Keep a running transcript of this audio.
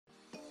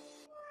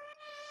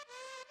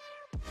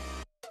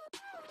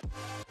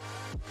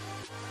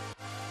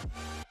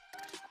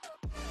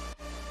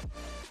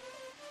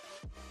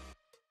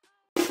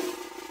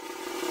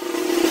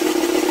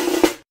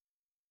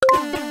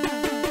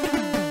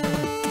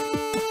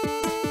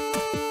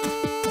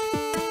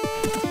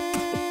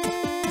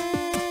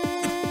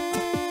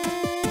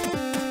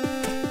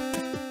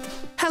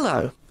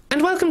Hello,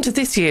 and welcome to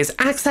this year's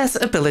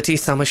Accessibility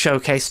Summer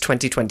Showcase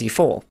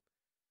 2024.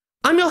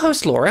 I'm your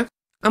host Laura.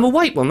 I'm a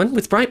white woman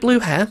with bright blue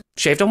hair,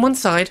 shaved on one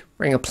side,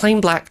 wearing a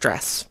plain black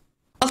dress.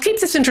 I'll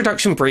keep this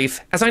introduction brief,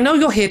 as I know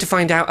you're here to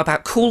find out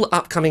about cool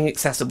upcoming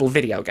accessible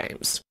video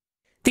games.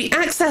 The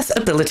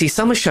Accessibility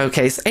Summer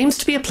Showcase aims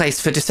to be a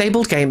place for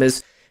disabled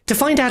gamers to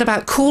find out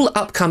about cool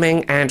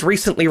upcoming and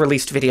recently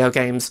released video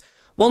games,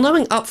 while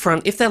knowing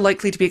upfront if they're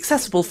likely to be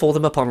accessible for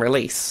them upon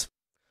release.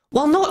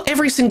 While not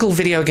every single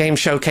video game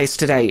showcase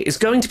today is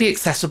going to be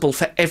accessible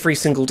for every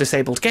single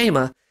disabled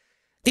gamer,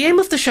 the aim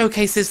of the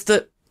showcase is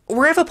that,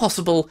 wherever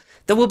possible,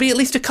 there will be at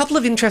least a couple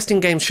of interesting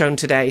games shown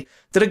today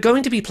that are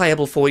going to be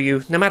playable for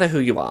you, no matter who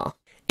you are.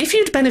 If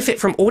you'd benefit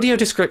from audio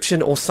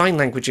description or sign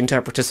language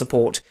interpreter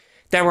support,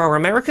 there are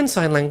American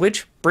Sign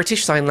Language,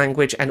 British Sign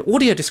Language, and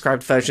audio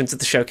described versions of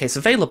the showcase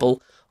available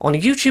on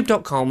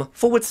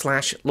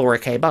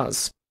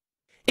youtube.com/LauraKBuzz.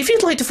 If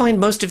you'd like to find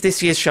most of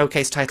this year's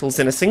showcase titles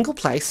in a single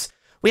place,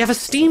 we have a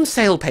Steam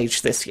sale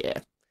page this year.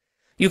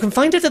 You can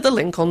find it at the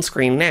link on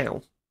screen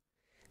now.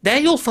 There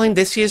you'll find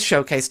this year's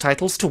showcase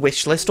titles to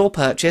wishlist or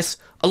purchase,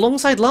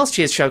 alongside last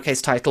year's showcase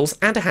titles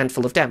and a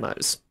handful of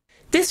demos.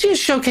 This year's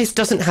showcase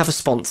doesn't have a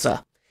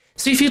sponsor,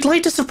 so if you'd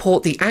like to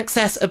support the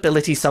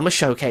Accessibility Summer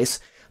Showcase,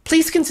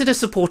 please consider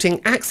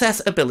supporting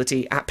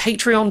Accessibility at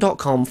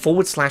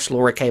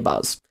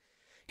patreon.com/LauraKBuzz.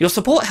 Your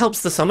support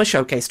helps the Summer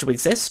Showcase to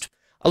exist,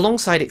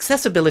 alongside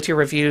accessibility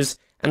reviews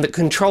and the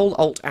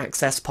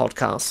Control-Alt-Access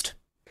podcast.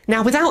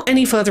 Now, without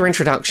any further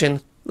introduction,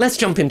 let's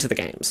jump into the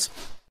games.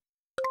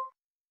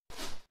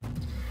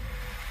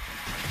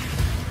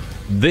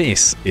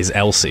 This is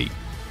Elsie,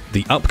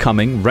 the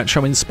upcoming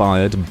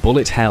retro-inspired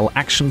bullet hell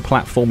action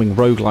platforming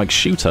roguelike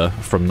shooter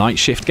from Night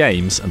Shift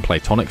Games and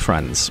Platonic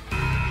Friends.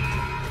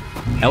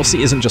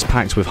 Elsie isn't just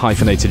packed with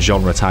hyphenated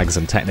genre tags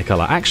and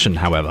Technicolor action,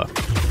 however.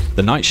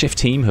 The Night Shift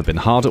team have been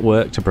hard at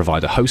work to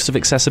provide a host of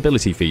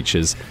accessibility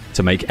features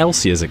to make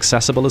Elsie as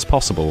accessible as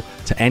possible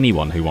to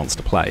anyone who wants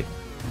to play.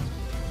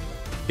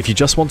 If you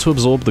just want to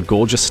absorb the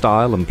gorgeous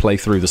style and play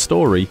through the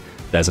story,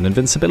 there's an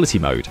invincibility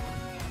mode,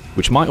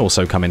 which might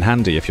also come in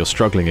handy if you're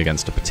struggling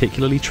against a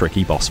particularly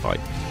tricky boss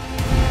fight.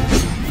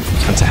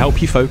 And to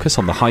help you focus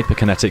on the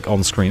hyperkinetic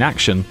on-screen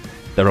action,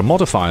 there are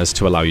modifiers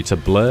to allow you to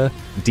blur,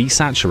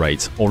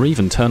 desaturate, or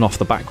even turn off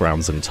the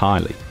backgrounds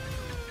entirely.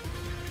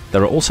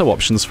 There are also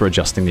options for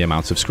adjusting the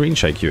amount of screen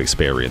shake you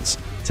experience,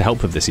 to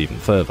help with this even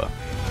further.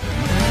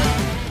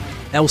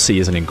 Elsie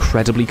is an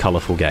incredibly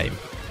colourful game,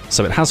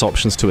 so it has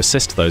options to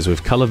assist those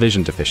with colour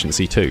vision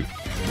deficiency too.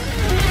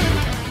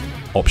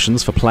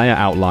 Options for player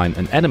outline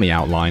and enemy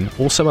outline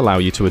also allow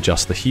you to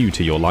adjust the hue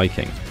to your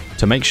liking,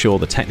 to make sure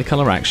the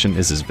Technicolor action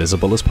is as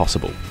visible as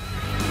possible.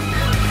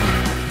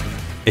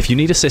 If you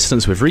need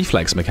assistance with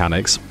reflex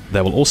mechanics,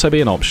 there will also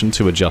be an option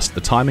to adjust the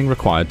timing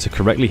required to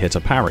correctly hit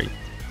a parry,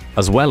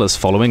 as well as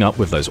following up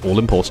with those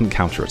all-important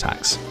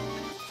counterattacks.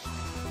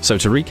 So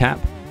to recap,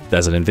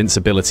 there's an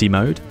invincibility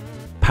mode,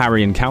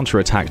 parry and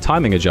counterattack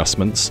timing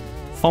adjustments,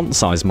 font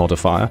size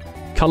modifier,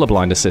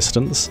 colorblind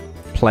assistance,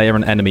 player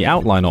and enemy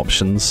outline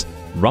options,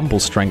 rumble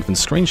strength and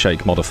screen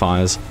shake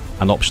modifiers,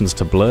 and options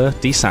to blur,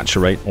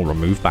 desaturate, or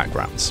remove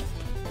backgrounds.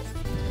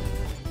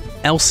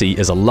 Elsie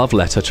is a love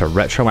letter to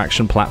retro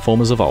action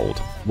platformers of old,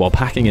 while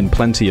packing in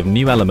plenty of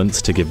new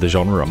elements to give the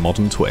genre a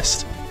modern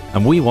twist,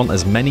 and we want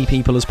as many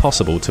people as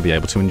possible to be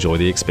able to enjoy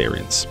the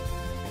experience.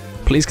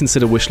 Please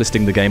consider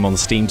wishlisting the game on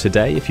Steam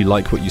today if you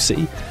like what you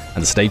see,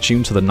 and stay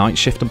tuned to the Night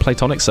Shift and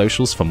Platonic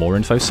socials for more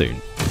info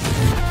soon.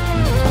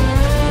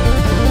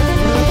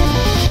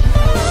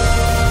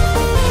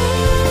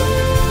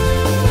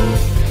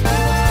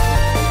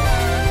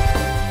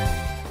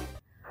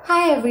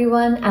 Hi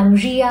everyone, I'm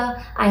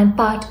Ria. I am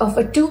part of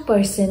a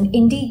two-person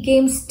indie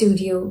game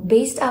studio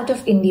based out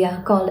of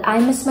India called I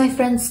Miss My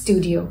Friends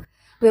Studio.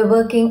 We're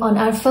working on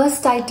our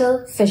first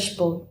title,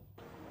 Fishbowl.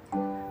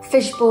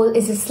 Fishbowl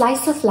is a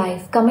slice of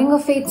life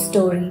coming-of-age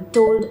story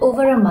told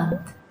over a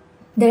month.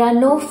 There are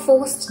no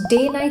forced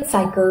day-night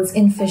cycles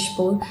in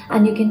Fishbowl,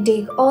 and you can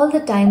take all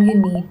the time you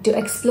need to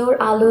explore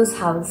Alo's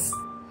house.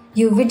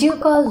 You video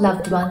call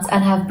loved ones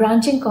and have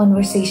branching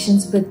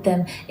conversations with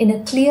them in a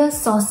clear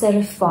sans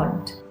serif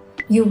font.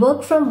 You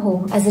work from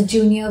home as a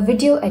junior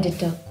video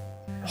editor.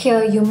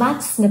 Here you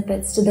match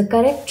snippets to the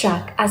correct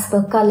track as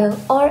per color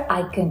or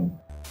icon.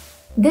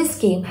 This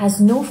game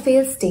has no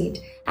fail state,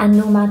 and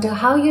no matter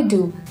how you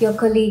do, your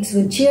colleagues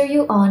will cheer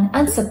you on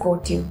and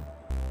support you.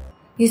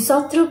 You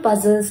sort through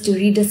puzzles to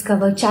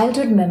rediscover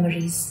childhood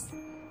memories.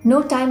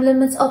 No time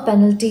limits or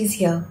penalties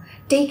here.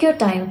 Take your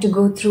time to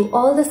go through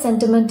all the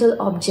sentimental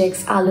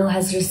objects Alo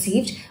has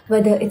received,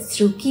 whether it's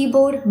through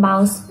keyboard,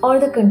 mouse, or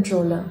the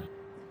controller.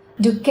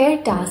 Do care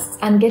tasks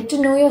and get to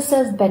know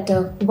yourself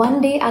better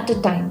one day at a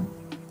time.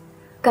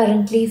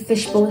 Currently,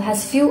 Fishbowl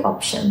has few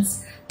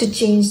options to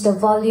change the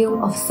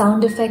volume of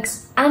sound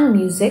effects and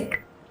music,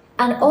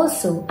 and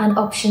also an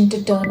option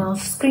to turn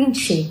off screen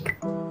shake.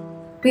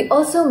 We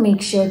also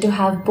make sure to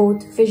have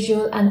both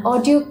visual and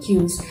audio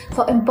cues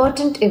for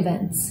important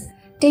events.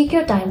 Take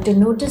your time to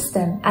notice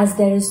them, as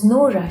there is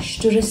no rush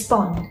to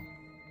respond.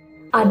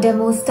 Our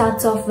demo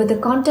starts off with a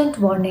content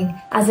warning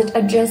as it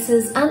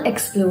addresses and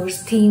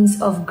explores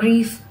themes of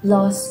grief,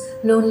 loss,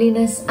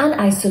 loneliness, and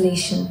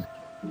isolation.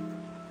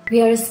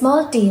 We are a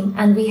small team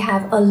and we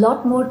have a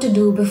lot more to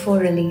do before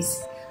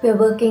release. We are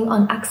working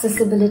on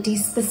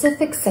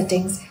accessibility-specific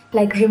settings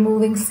like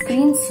removing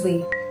screen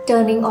sway,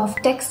 turning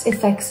off text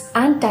effects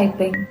and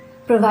typing,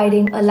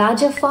 providing a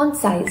larger font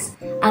size,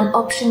 an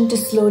option to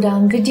slow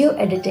down video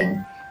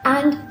editing,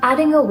 and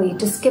adding a way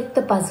to skip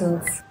the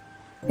puzzles.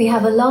 We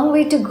have a long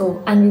way to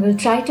go and we will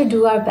try to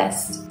do our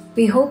best.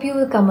 We hope you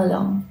will come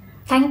along.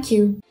 Thank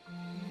you.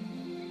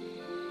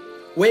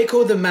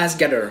 Waco the Mask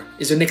Gatherer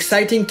is an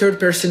exciting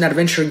third-person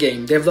adventure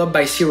game developed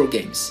by Zero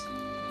Games.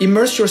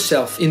 Immerse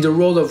yourself in the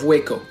role of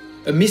Waco,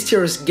 a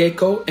mysterious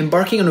gecko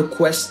embarking on a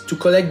quest to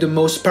collect the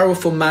most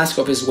powerful mask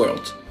of his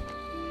world.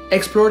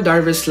 Explore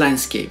diverse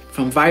landscapes,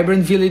 from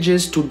vibrant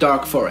villages to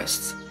dark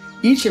forests.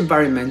 Each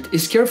environment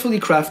is carefully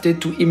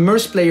crafted to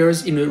immerse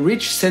players in a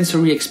rich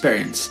sensory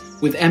experience,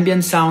 with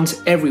ambient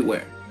sounds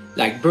everywhere,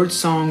 like bird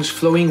songs,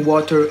 flowing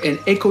water, and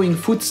echoing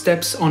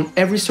footsteps on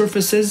every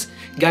surfaces,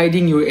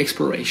 guiding your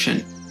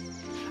exploration.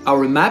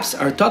 Our maps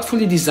are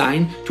thoughtfully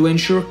designed to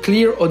ensure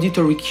clear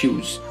auditory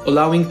cues,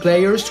 allowing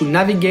players to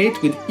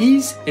navigate with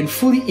ease and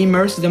fully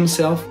immerse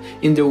themselves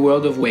in the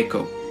world of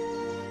Waco.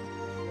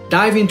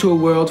 Dive into a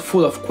world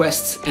full of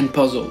quests and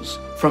puzzles,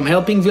 from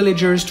helping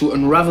villagers to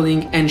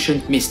unraveling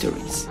ancient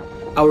mysteries.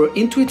 Our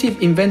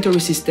intuitive inventory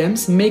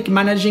systems make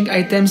managing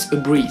items a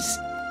breeze,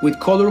 with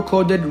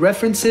color-coded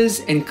references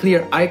and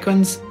clear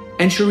icons,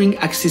 ensuring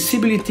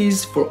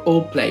accessibilities for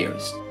all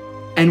players.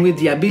 And with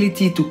the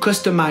ability to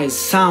customize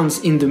sounds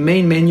in the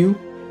main menu,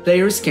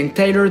 players can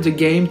tailor the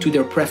game to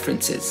their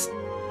preferences.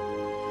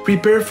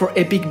 Prepare for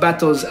epic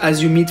battles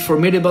as you meet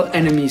formidable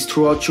enemies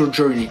throughout your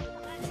journey.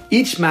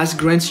 Each mask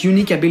grants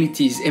unique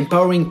abilities,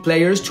 empowering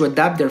players to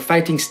adapt their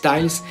fighting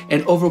styles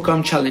and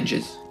overcome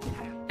challenges.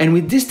 And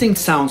with distinct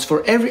sounds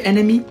for every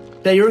enemy,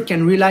 player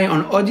can rely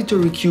on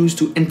auditory cues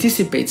to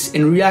anticipate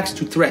and react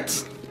to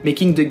threats,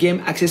 making the game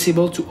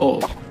accessible to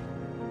all.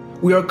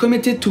 We are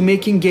committed to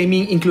making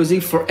gaming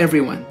inclusive for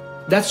everyone.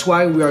 That's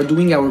why we are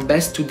doing our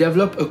best to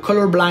develop a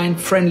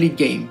colorblind-friendly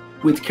game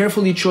with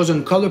carefully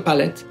chosen color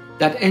palette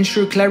that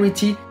ensure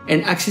clarity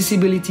and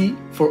accessibility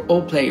for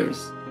all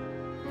players.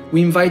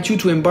 We invite you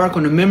to embark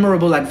on a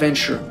memorable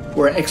adventure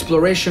where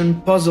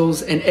exploration,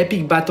 puzzles, and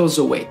epic battles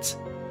await.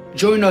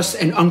 Join us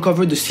and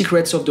uncover the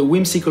secrets of the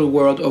whimsical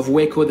world of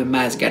Waco the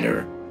Mask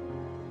Gatherer.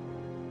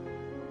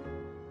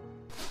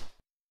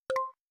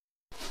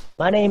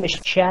 My name is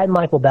Chad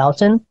Michael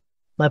Boughton.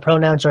 My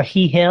pronouns are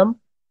he, him.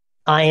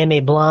 I am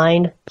a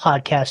blind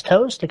podcast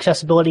host,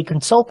 accessibility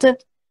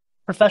consultant,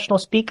 professional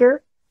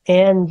speaker,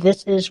 and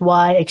this is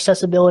why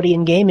accessibility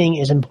in gaming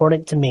is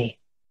important to me.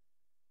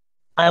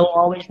 I will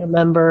always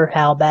remember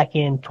how back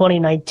in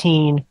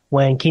 2019,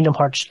 when Kingdom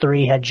Hearts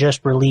 3 had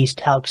just released,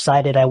 how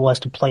excited I was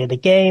to play the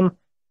game.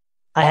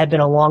 I had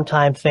been a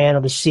longtime fan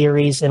of the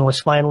series and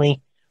was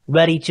finally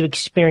ready to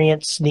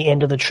experience the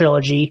end of the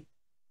trilogy.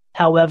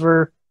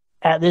 However,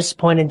 at this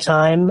point in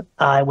time,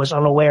 I was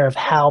unaware of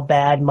how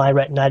bad my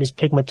retinitis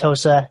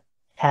pigmentosa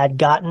had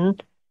gotten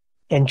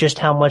and just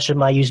how much of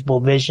my usable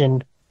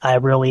vision I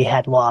really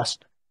had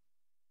lost.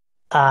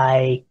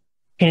 I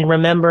can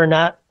remember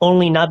not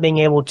only not being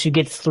able to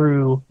get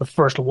through the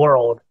first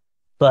world,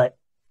 but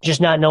just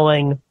not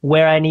knowing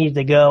where I needed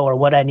to go or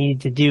what I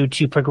needed to do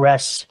to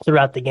progress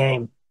throughout the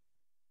game.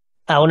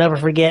 I will never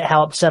forget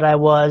how upset I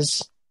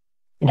was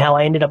and how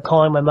I ended up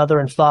calling my mother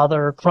and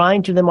father,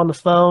 crying to them on the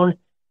phone,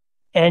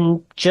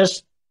 and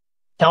just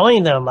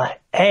telling them,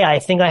 hey, I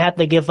think I have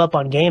to give up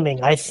on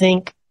gaming. I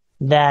think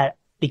that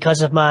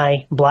because of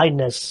my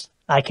blindness,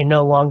 I can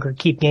no longer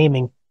keep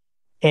gaming.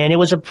 And it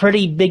was a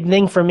pretty big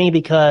thing for me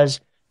because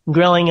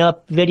growing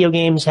up, video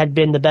games had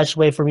been the best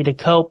way for me to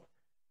cope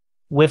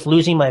with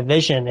losing my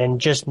vision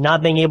and just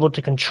not being able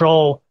to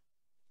control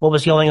what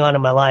was going on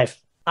in my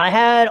life. I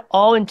had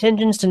all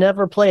intentions to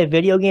never play a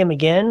video game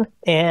again,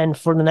 and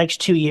for the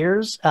next 2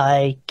 years,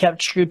 I kept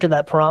true to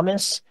that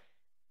promise.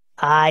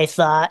 I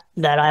thought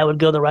that I would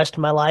go the rest of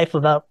my life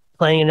without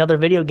playing another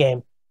video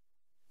game.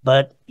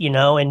 But, in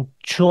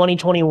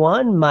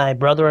 2021, my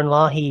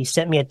brother-in-law, he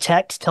sent me a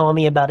text telling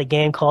me about a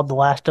game called The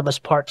Last of Us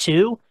Part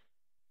 2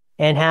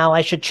 and how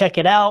I should check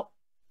it out,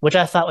 which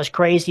I thought was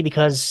crazy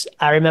because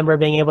I remember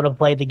being able to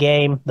play the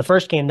game, the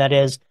first game that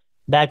is,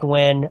 back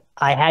when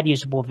I had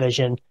usable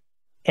vision.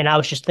 And I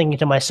was just thinking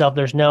to myself,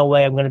 there's no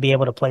way I'm going to be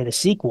able to play the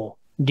sequel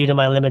due to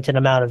my limited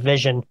amount of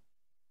vision.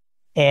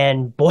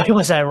 And boy,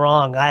 was I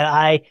wrong.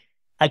 I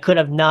could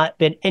have not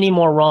been any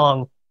more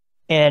wrong.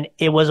 And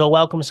it was a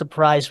welcome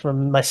surprise for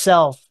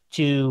myself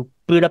to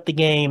boot up the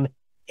game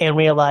and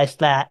realize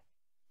that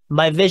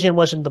my vision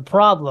wasn't the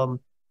problem.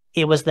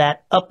 It was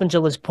that up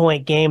until this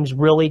point, games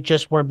really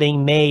just weren't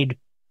being made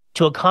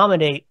to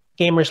accommodate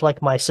gamers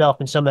like myself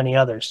and so many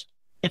others.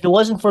 If it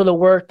wasn't for the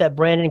work that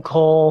Brandon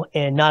Cole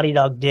and Naughty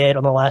Dog did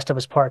on The Last of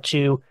Us Part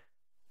 2,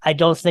 I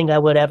don't think I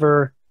would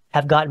ever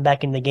have gotten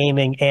back into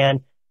gaming.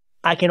 And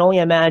I can only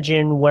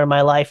imagine where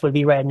my life would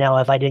be right now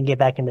if I didn't get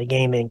back into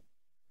gaming.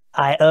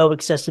 I owe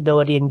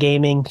accessibility in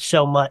gaming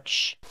so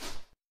much.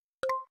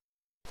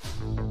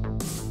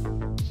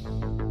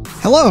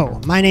 Hello,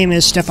 my name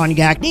is Stefan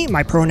Gagne,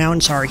 my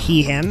pronouns are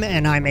he, him,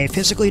 and I'm a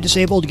physically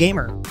disabled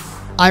gamer.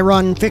 I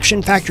run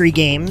Fiction Factory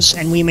Games,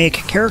 and we make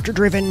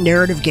character-driven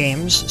narrative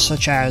games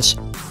such as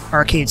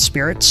Arcade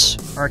Spirits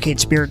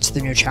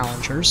The New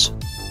Challengers,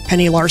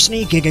 Penny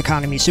Larceny, Gig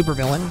Economy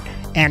Supervillain,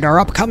 and our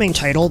upcoming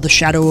title, The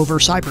Shadow over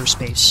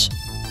Cyberspace.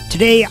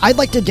 Today, I'd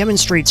like to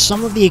demonstrate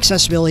some of the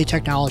accessibility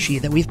technology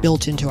that we've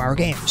built into our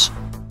games.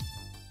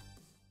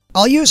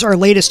 I'll use our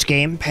latest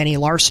game, Penny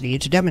Larceny,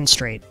 to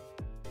demonstrate.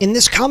 In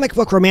this comic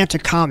book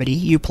romantic comedy,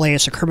 you play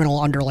as a criminal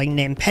underling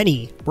named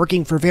Penny,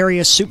 working for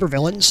various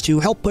supervillains to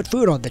help put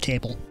food on the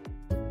table.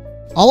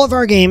 All of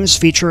our games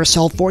feature a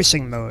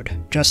self-voicing mode.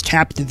 Just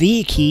tap the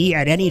V key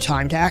at any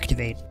time to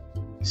activate.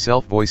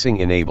 Self-voicing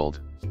enabled.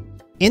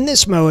 In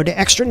this mode,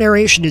 extra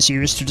narration is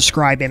used to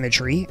describe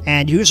imagery,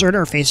 and user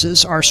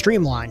interfaces are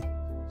streamlined.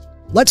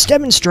 Let's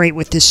demonstrate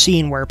with this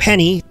scene where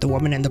Penny, the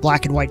woman in the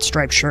black and white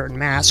striped shirt and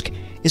mask,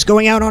 is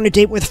going out on a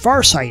date with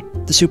Farsight,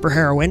 the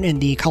superheroine in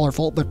the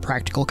colorful but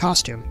practical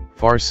costume.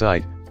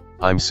 Farsight,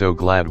 I'm so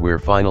glad we're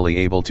finally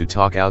able to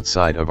talk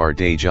outside of our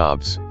day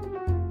jobs.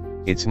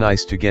 It's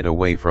nice to get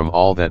away from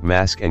all that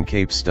mask and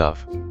cape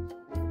stuff.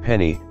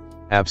 Penny,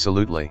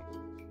 absolutely.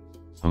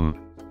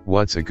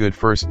 What's a good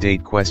first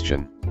date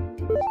question?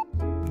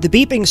 The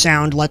beeping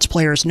sound lets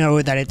players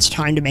know that it's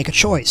time to make a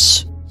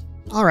choice.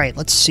 Alright,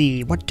 let's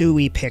see, what do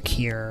we pick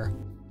here?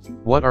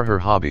 What are her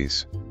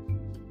hobbies?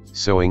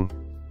 Sewing,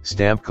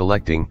 stamp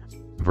collecting,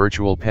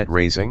 virtual pet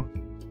raising?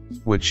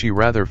 Would she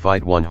rather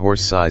fight one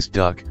horse-sized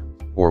duck,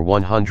 or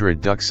 100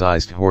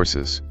 duck-sized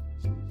horses?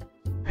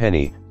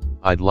 Penny,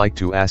 I'd like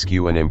to ask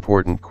you an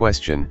important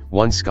question,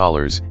 one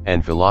scholars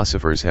and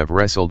philosophers have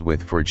wrestled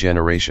with for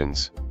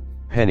generations.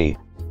 Penny,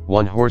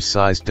 one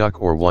horse-sized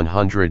duck or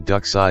 100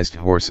 duck-sized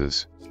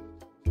horses?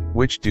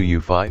 Which do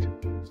you fight?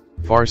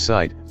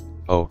 Farsight,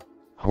 oh,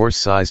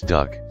 horse-sized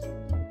duck.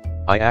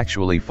 I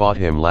actually fought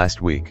him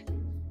last week.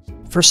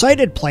 For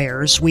sighted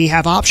players, we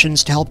have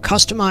options to help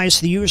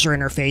customize the user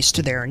interface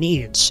to their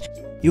needs.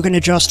 You can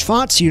adjust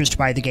fonts used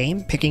by the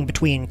game, picking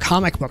between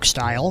comic book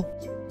style,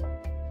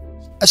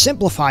 a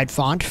simplified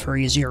font for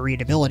easier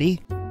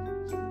readability,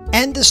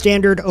 and the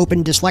standard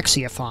Open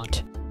Dyslexia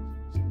font.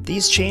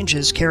 These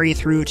changes carry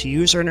through to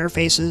user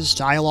interfaces,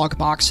 dialog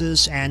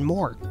boxes, and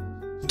more.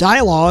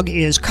 Dialogue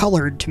is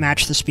colored to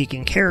match the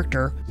speaking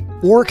character,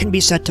 or can be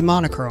set to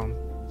monochrome.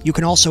 You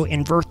can also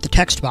invert the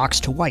text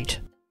box to white.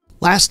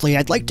 Lastly,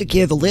 I'd like to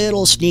give a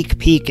little sneak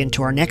peek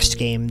into our next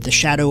game, The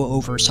Shadow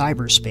over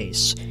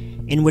Cyberspace,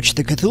 in which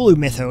the Cthulhu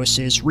mythos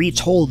is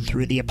retold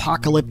through the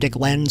apocalyptic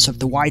lens of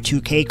the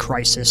Y2K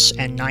crisis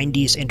and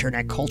 90s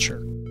internet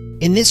culture.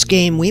 In this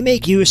game, we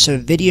make use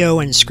of video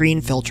and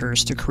screen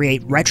filters to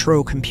create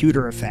retro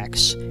computer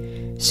effects.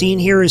 Seen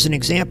here is an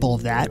example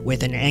of that,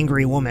 with an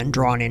angry woman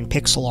drawn in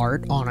pixel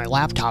art on a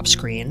laptop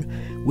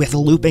screen, with a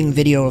looping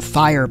video of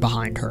fire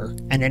behind her,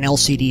 and an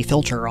LCD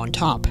filter on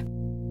top.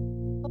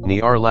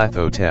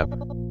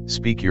 Nyarlathotep,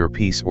 speak your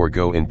piece or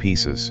go in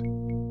pieces.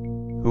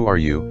 Who are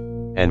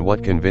you, and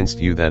what convinced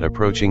you that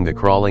approaching the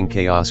crawling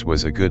chaos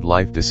was a good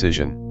life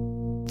decision?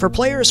 For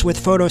players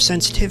with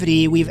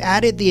photosensitivity, we've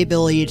added the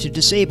ability to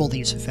disable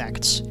these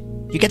effects.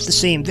 You get the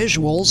same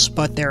visuals,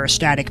 but they're a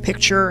static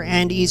picture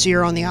and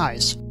easier on the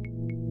eyes.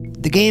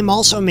 The game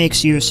also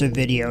makes use of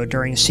video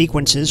during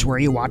sequences where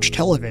you watch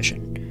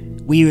television.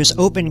 We use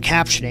open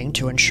captioning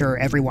to ensure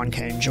everyone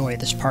can enjoy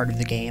this part of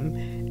the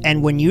game,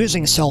 and when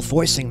using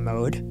self-voicing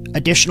mode,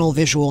 additional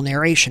visual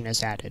narration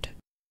is added.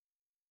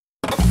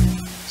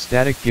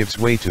 Static gives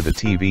way to the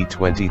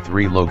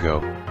TV23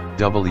 logo,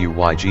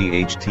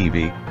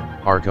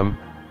 WYGH-TV, Arkham,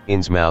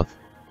 Innsmouth,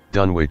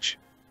 Dunwich.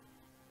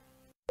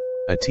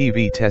 A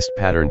TV test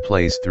pattern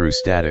plays through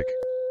static.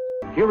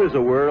 Here is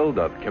a world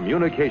of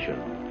communication,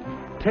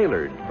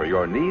 tailored for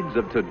your needs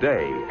of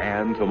today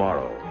and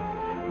tomorrow,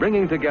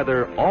 bringing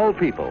together all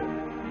people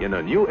in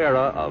a new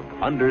era of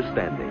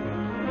understanding.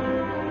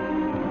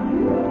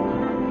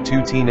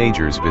 Two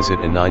teenagers visit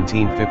a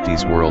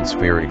 1950s World's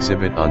Fair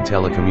exhibit on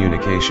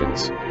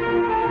telecommunications.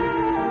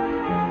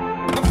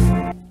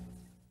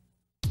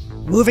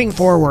 Moving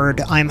forward,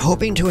 I'm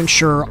hoping to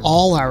ensure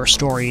all our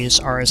stories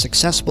are as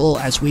accessible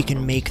as we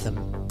can make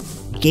them.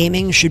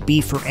 Gaming should be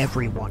for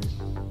everyone.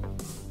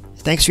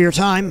 Thanks for your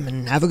time,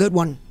 and have a good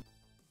one.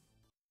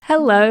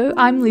 Hello,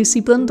 I'm Lucy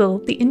Blundell,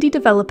 the indie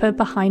developer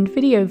behind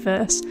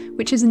Videoverse,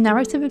 which is a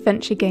narrative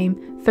adventure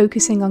game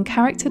focusing on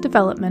character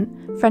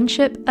development,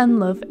 friendship, and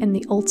love in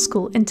the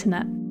old-school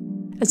internet.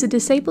 As a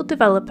disabled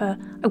developer,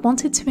 I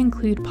wanted to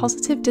include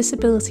positive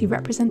disability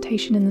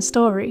representation in the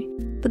story,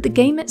 but the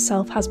game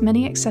itself has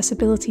many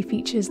accessibility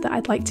features that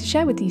I'd like to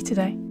share with you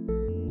today.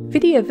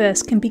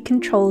 Videoverse can be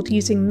controlled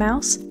using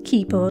mouse,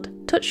 keyboard,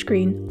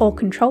 touchscreen, or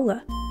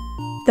controller.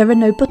 There are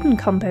no button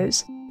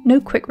combos, no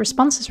quick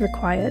responses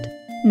required,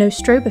 no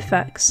strobe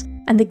effects,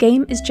 and the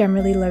game is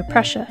generally low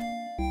pressure.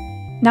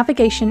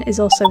 Navigation is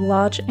also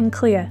large and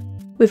clear,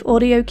 with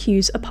audio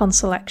cues upon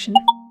selection.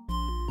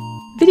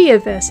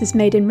 Videoverse is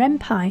made in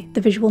RenPy,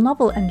 the visual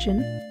novel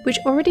engine, which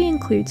already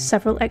includes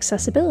several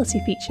accessibility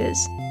features.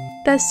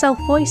 There's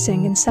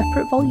self-voicing in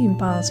separate volume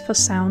bars for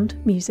sound,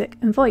 music,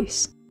 and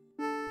voice.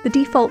 The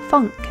default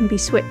font can be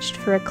switched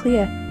for a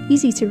clear,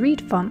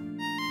 easy-to-read font,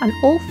 and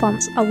all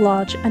fonts are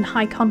large and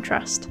high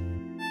contrast.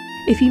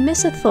 If you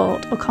miss a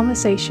thought or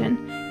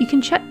conversation, you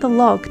can check the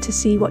log to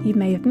see what you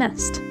may have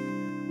missed.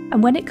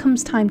 And when it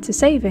comes time to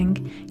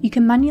saving, you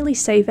can manually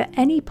save at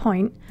any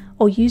point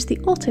or use the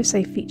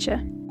autosave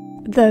feature.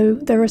 Though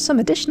there are some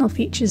additional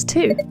features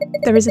too.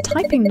 There is a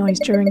typing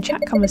noise during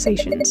chat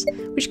conversations,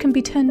 which can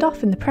be turned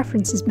off in the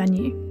Preferences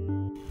menu.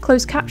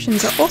 Closed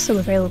captions are also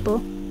available,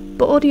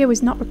 but audio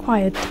is not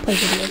required to play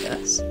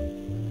Videoverse.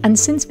 And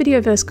since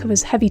Videoverse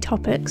covers heavy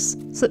topics,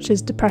 such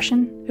as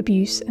depression,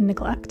 abuse, and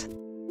neglect,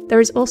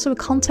 there is also a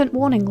content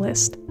warning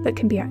list that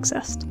can be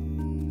accessed.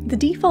 The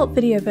default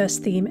Videoverse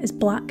theme is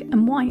black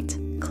and white,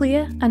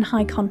 clear and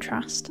high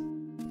contrast.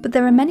 But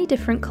there are many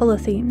different colour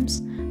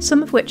themes,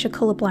 some of which are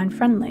colourblind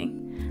friendly,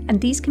 and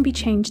these can be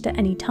changed at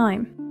any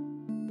time.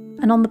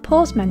 And on the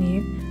pause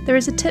menu, there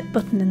is a tip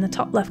button in the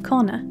top left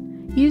corner.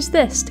 Use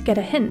this to get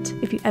a hint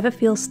if you ever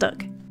feel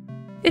stuck.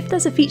 If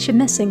there's a feature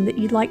missing that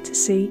you'd like to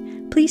see,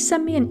 please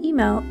send me an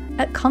email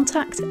at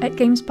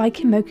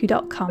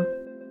contact@gamesbykimoku.com.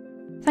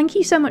 Thank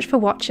you so much for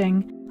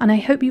watching, and I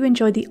hope you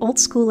enjoyed the old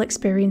school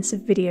experience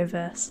of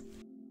Videoverse.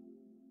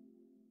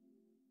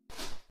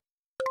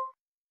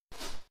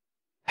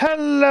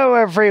 Hello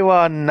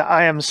everyone,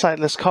 I am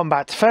Sightless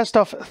Combat. First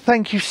off,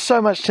 thank you so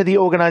much to the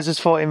organisers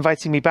for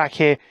inviting me back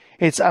here.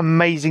 It's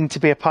amazing to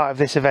be a part of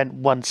this event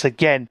once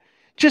again.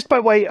 Just by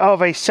way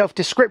of a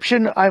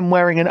self-description, I'm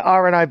wearing an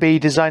RNIB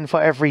Design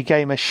for Every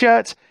Gamer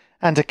shirt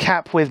and a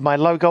cap with my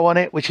logo on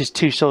it, which is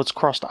two swords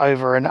crossed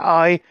over an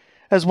eye,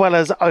 as well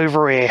as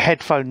over-ear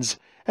headphones.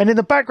 And in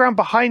the background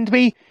behind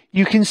me,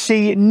 you can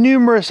see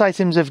numerous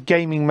items of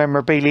gaming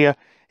memorabilia,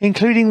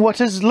 including what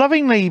has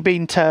lovingly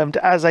been termed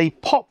as a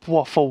pop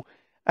waffle,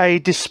 a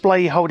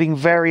display holding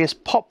various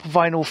pop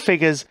vinyl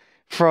figures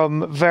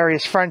from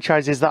various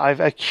franchises that I've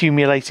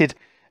accumulated,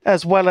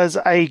 as well as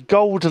a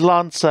gold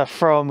lancer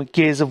from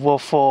Gears of War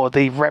 4,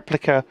 the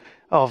replica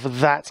of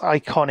that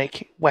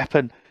iconic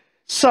weapon.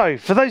 So,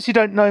 for those who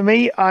don't know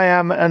me, I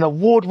am an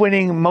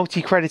award-winning,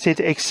 multi-credited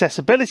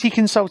accessibility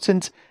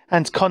consultant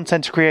and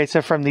content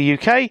creator from the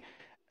UK,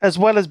 as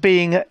well as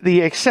being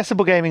the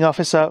Accessible Gaming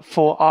Officer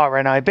for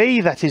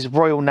RNIB, that is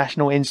Royal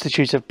National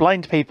Institute of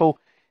Blind People,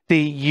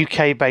 the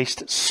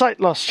UK-based sight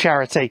loss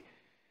charity.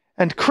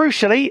 And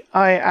crucially,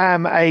 I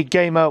am a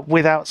gamer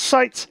without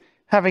sight,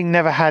 having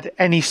never had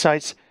any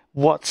sight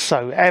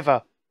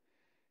whatsoever.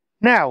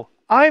 Now,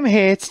 I'm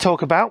here to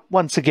talk about,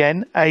 once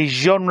again, a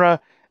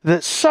genre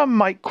that some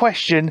might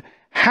question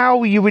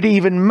how you would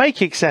even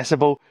make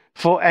accessible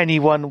for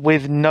anyone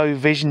with no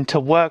vision to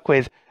work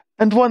with,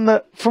 and one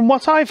that, from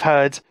what I've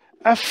heard,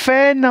 a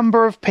fair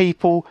number of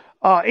people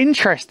are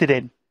interested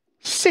in: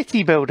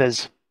 city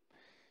builders.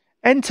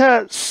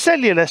 Enter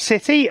Cellular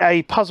City,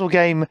 a puzzle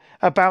game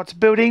about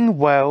building,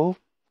 well,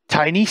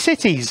 tiny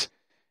cities.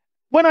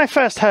 When I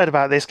first heard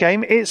about this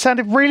game, it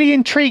sounded really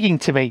intriguing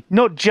to me,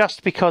 not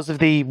just because of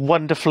the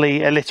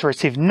wonderfully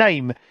alliterative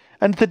name,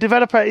 and the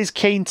developer is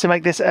keen to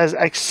make this as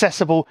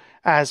accessible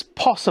as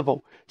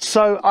possible.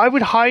 So I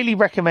would highly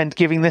recommend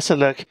giving this a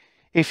look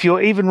if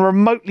you're even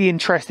remotely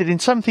interested in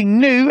something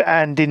new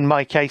and, in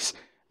my case,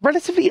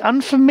 relatively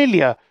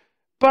unfamiliar.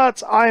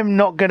 But I'm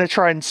not going to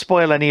try and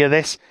spoil any of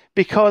this,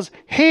 because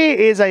here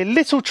is a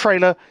little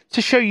trailer to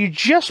show you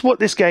just what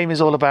this game is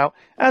all about,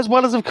 as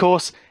well as, of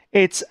course,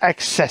 its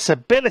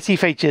accessibility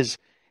features.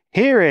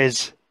 Here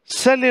is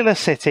Cellular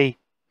City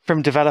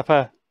from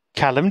developer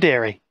Callum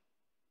Deary.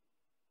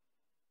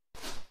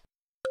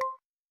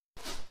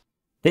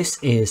 This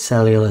is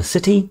Cellular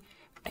City,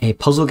 a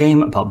puzzle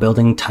game about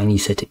building tiny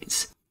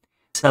cities.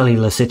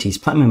 Cellular City's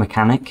primary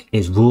mechanic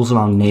is rules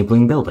around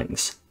neighbouring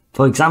buildings.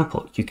 For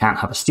example, you can't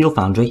have a steel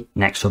foundry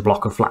next to a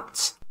block of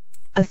flats.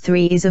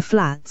 A3 is a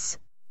flats.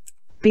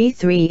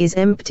 B3 is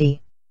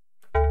empty.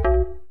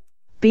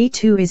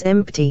 B2 is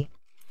empty.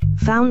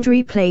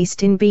 Foundry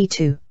placed in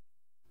B2.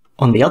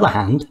 On the other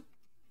hand,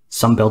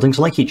 some buildings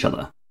like each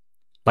other,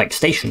 like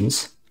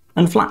stations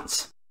and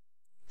flats.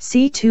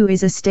 C2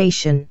 is a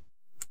station.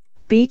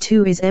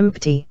 B2 is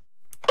empty.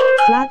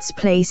 Flats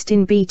placed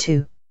in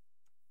B2.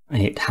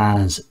 It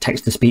has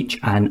text-to-speech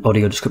and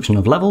audio description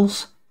of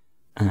levels,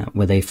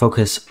 with a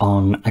focus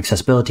on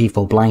accessibility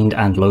for blind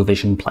and low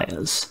vision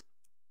players.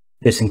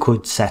 This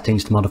includes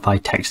settings to modify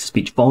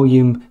text-to-speech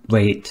volume,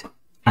 rate,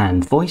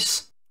 and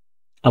voice,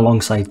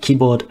 alongside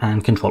keyboard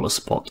and controller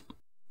support.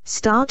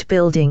 Start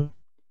building.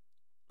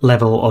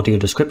 Level audio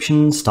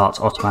description starts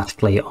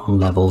automatically on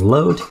level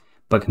load,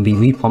 but can be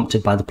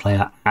reprompted by the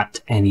player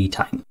at any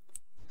time.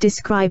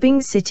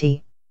 Describing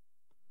city.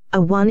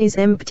 A1 is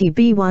empty,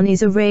 B1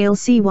 is a rail,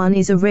 C1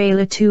 is a rail,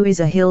 A2 is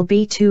a hill,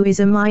 B2 is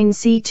a mine,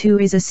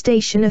 C2 is a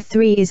station,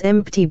 A3 is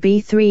empty,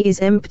 B3 is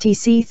empty,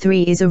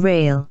 C3 is a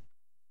rail.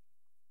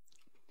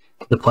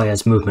 The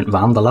player's movement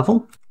around the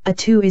level.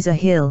 A2 is a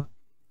hill.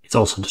 It's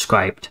also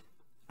described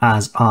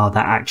as are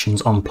their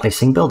actions on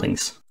placing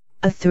buildings.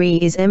 A 3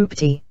 is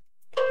empty.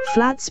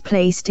 Flats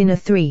placed in a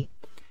 3.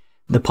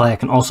 The player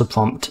can also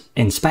prompt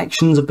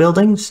inspections of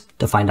buildings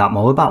to find out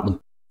more about them.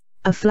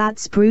 A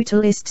flat's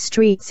brutalist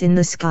streets in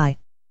the sky.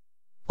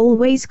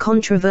 Always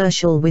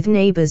controversial with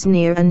neighbors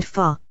near and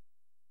far.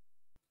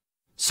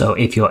 So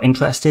if you're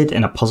interested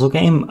in a puzzle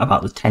game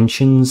about the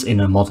tensions in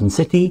a modern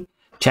city,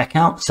 check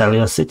out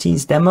Cellular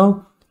City's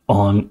demo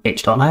on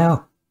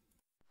itch.io.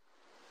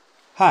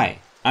 Hi,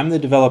 I'm the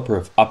developer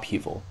of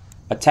Upheaval,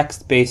 a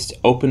text-based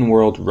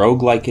open-world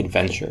roguelike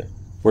adventure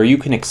where you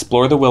can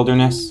explore the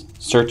wilderness,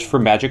 search for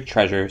magic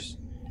treasures,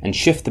 and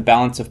shift the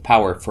balance of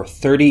power for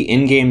 30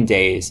 in-game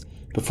days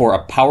before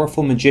a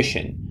powerful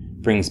magician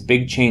brings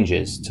big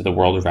changes to the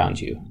world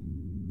around you.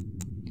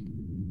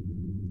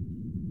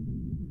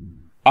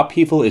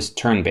 Upheaval is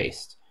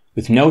turn-based,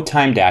 with no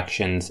timed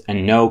actions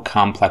and no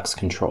complex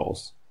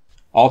controls.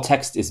 All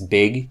text is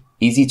big,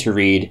 easy to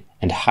read,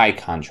 and high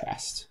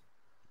contrast.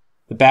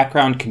 The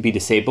background can be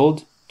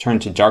disabled,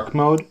 turned to dark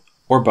mode,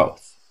 or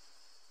both.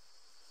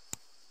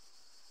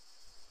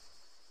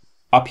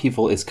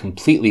 Upheaval is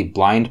completely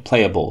blind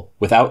playable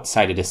without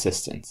sighted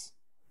assistance.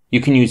 You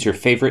can use your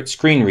favorite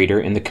screen reader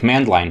in the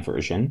command line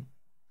version.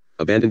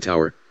 Abandoned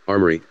tower,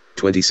 armory,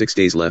 26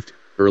 days left,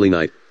 early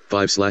night,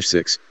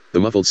 5/6. The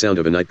muffled sound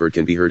of a nightbird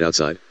can be heard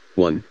outside.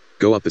 1.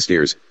 Go up the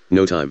stairs,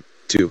 no time.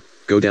 2.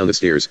 Go down the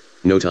stairs,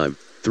 no time.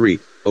 3.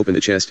 Open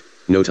the chest,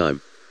 no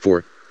time.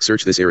 4.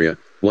 Search this area,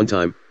 1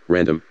 time,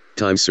 random,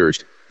 time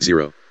searched,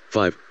 0.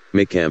 5.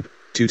 Make camp,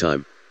 2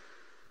 time.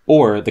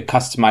 Or the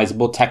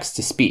customizable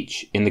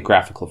text-to-speech in the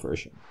graphical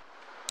version.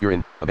 You're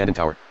in, abandoned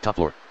tower, top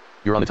floor.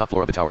 You're on the top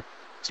floor of the tower.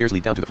 Stairs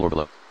lead down to the floor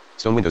below.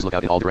 Stone windows look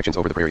out in all directions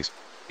over the prairies.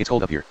 It's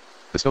cold up here.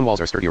 The stone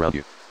walls are sturdy around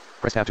you.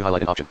 Press tab to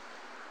highlight an option.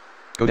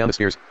 Go down the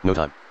stairs, no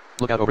time.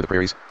 Look out over the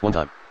prairies, 1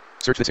 time.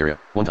 Search this area,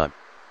 1 time.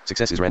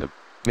 Success is random.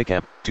 Make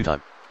camp, 2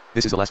 time.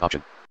 This is the last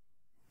option.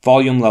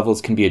 Volume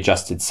levels can be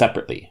adjusted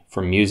separately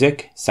for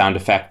music, sound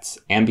effects,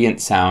 ambient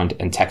sound,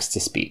 and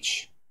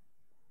text-to-speech.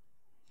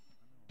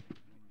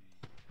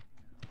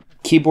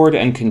 Keyboard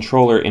and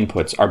controller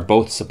inputs are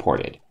both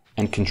supported,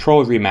 and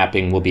control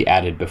remapping will be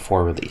added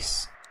before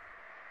release.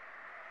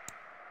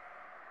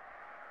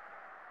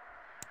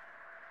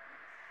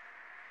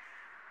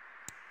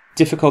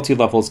 Difficulty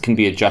levels can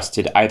be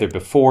adjusted either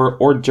before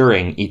or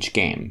during each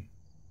game.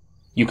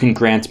 You can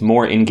grant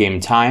more in-game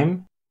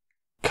time,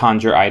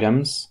 conjure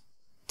items,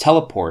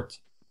 teleport,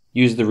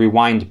 use the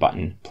rewind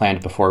button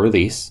planned before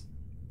release,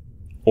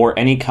 or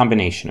any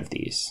combination of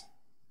these.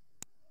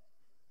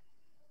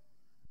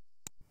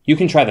 You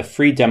can try the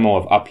free demo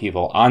of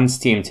Upheaval on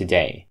Steam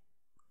today.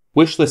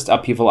 Wishlist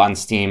Upheaval on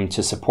Steam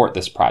to support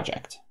this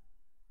project.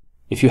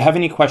 If you have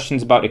any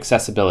questions about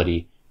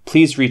accessibility,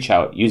 please reach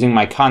out using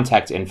my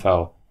contact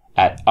info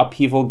at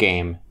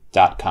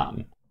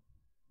upheavalgame.com.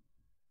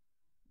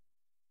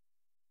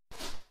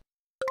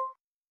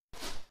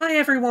 Hi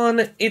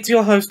everyone, it's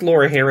your host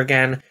Laura here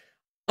again.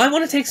 I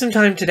want to take some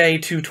time today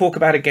to talk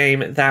about a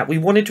game that we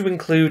wanted to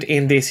include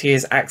in this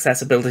year's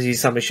Accessibility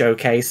Summer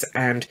Showcase,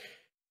 and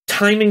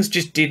timings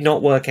just did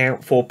not work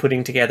out for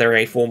putting together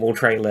a formal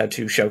trailer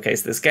to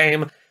showcase this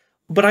game,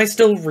 but I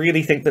still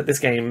really think that this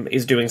game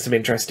is doing some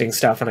interesting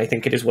stuff and I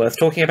think it is worth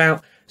talking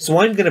about, so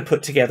I'm going to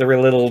put together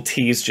a little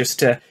tease just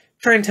to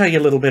try and tell you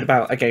a little bit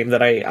about a game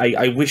that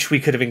I wish we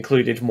could have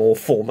included more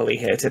formally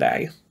here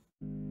today.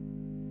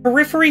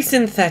 Periphery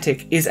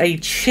Synthetic is a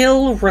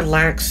chill,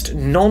 relaxed,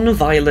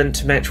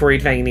 non-violent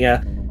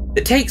Metroidvania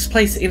that takes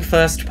place in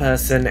first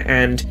person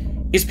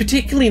and is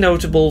particularly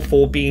notable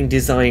for being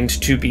designed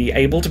to be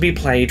able to be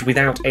played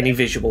without any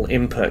visual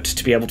input,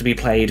 to be able to be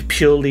played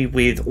purely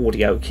with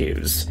audio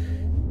cues.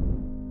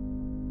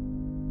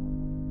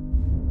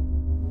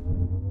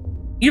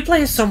 You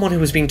play as someone who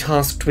has been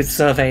tasked with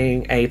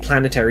surveying a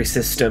planetary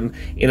system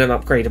in an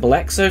upgradable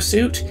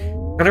exosuit,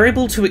 and are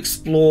able to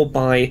explore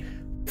by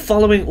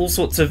following all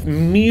sorts of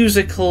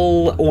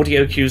musical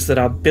audio cues that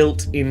are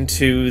built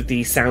into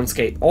the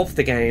soundscape of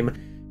the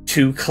game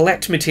to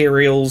collect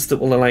materials that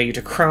will allow you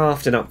to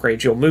craft and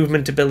upgrade your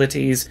movement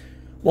abilities,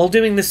 while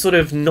doing this sort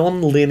of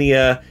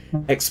non-linear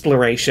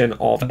exploration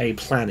of a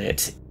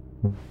planet.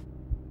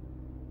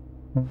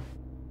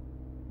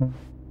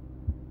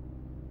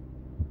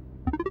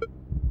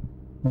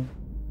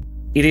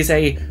 It is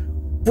a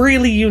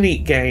really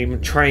unique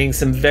game, trying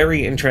some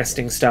very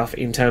interesting stuff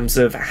in terms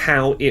of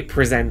how it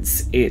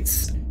presents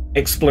its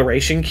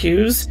exploration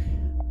cues.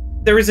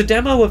 There is a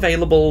demo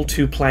available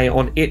to play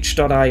on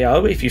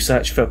itch.io if you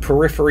search for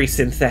Periphery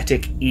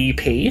Synthetic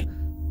EP.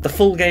 The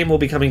full game will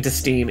be coming to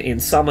Steam in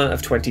summer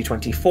of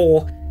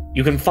 2024.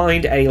 You can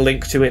find a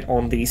link to it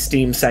on the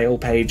Steam sale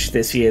page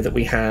this year that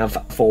we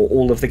have for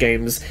all of the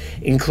games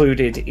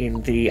included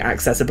in the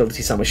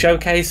Accessibility Summer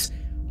Showcase.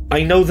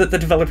 I know that the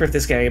developer of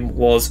this game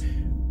was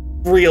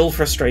real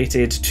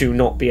frustrated to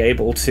not be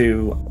able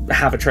to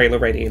have a trailer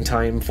ready in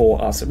time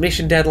for our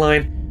submission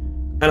deadline,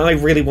 and I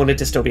really wanted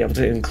to still be able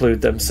to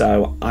include them,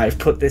 so I've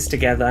put this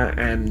together,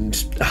 and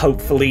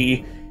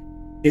hopefully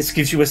this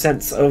gives you a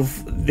sense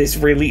of this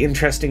really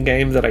interesting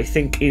game that I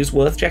think is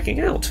worth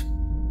checking out.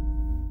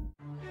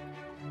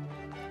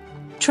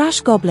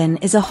 Trash Goblin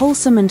is a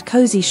wholesome and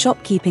cozy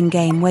shopkeeping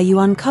game where you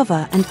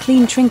uncover and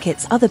clean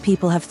trinkets other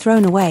people have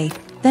thrown away,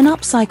 then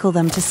upcycle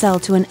them to sell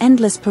to an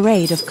endless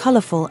parade of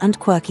colorful and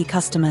quirky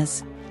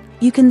customers.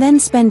 You can then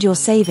spend your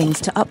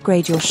savings to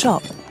upgrade your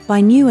shop,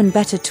 buy new and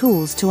better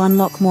tools to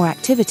unlock more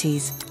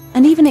activities,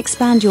 and even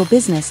expand your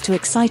business to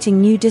exciting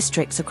new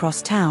districts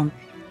across town.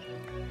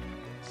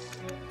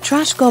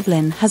 Trash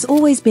Goblin has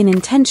always been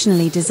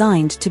intentionally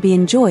designed to be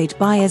enjoyed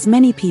by as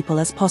many people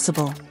as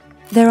possible.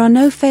 There are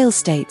no fail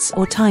states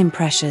or time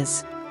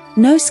pressures,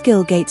 no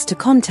skill gates to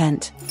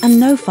content, and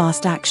no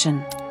fast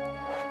action.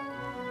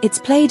 It's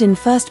played in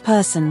first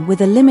person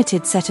with a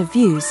limited set of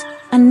views,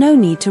 and no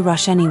need to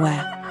rush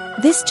anywhere.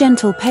 This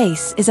gentle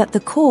pace is at the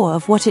core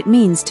of what it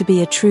means to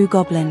be a true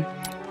goblin.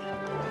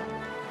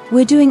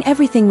 We're doing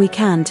everything we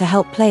can to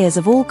help players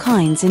of all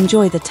kinds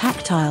enjoy the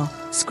tactile,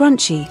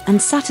 scrunchy,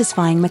 and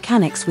satisfying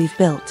mechanics we've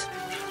built.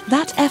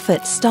 That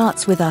effort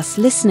starts with us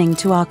listening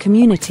to our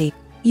community.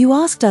 You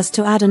asked us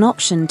to add an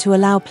option to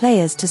allow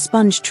players to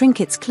sponge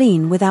trinkets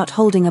clean without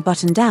holding a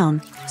button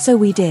down, so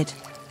we did.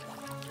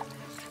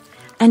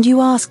 And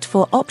you asked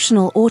for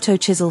optional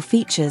auto-chisel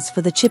features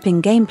for the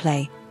chipping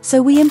gameplay,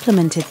 so we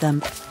implemented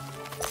them.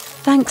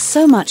 Thanks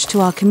so much to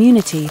our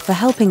community for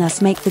helping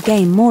us make the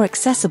game more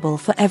accessible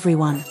for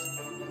everyone.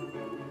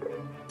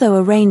 Though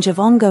a range of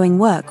ongoing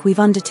work we've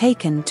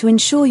undertaken to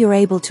ensure you're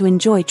able to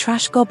enjoy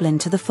Trash Goblin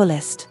to the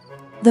fullest.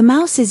 The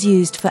mouse is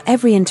used for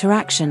every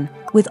interaction,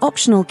 with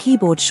optional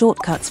keyboard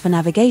shortcuts for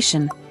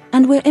navigation,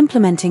 and we're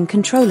implementing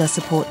controller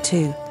support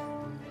too.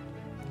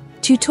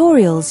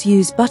 Tutorials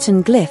use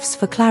button glyphs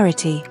for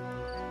clarity.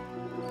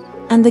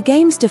 And the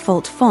game's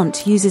default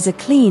font uses a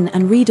clean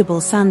and readable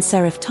sans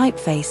serif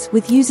typeface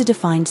with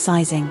user-defined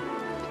sizing.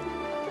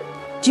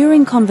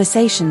 During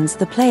conversations,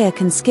 the player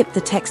can skip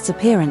the text's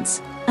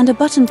appearance, and a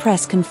button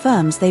press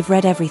confirms they've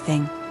read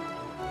everything.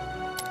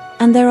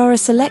 And there are a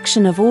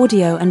selection of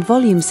audio and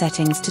volume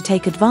settings to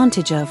take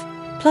advantage of,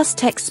 plus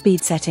text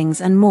speed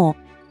settings and more.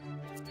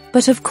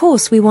 But of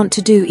course we want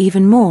to do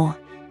even more,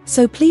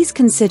 so please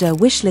consider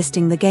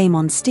wishlisting the game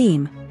on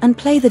Steam, and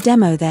play the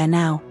demo there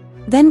now.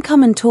 Then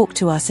come and talk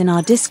to us in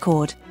our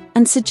Discord,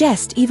 and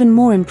suggest even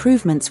more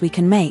improvements we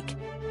can make.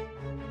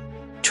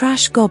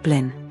 Trash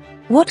Goblin.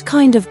 What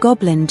kind of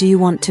goblin do you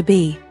want to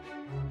be?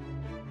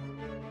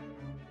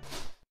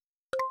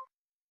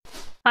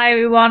 Hi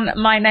everyone,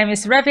 my name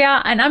is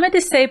Revia and I'm a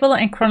disabled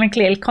and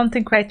chronically ill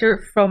content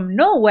creator from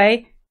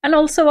Norway and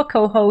also a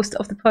co-host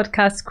of the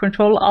podcast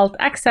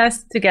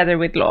Control-Alt-Access together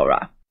with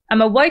Laura.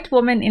 I'm a white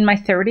woman in my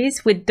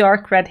 30s with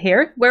dark red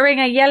hair, wearing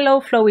a yellow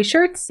flowy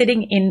shirt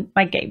sitting in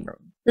my game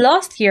room.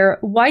 Last year,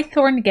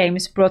 Whitethorn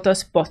Games brought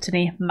us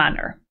Botany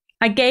Manor,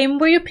 a game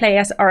where you play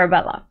as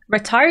Arabella,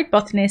 retired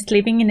botanist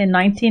living in the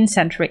 19th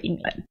century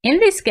England. In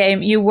this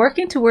game, you're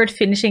working toward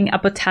finishing a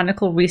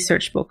botanical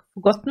research book,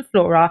 Forgotten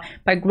Flora,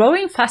 by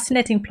growing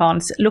fascinating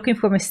plants, looking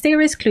for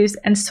mysterious clues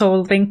and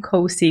solving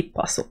cozy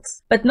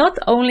puzzles. But not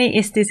only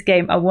is this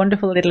game a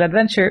wonderful little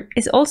adventure,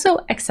 it's also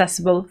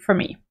accessible for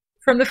me.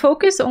 From the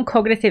focus on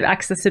cognitive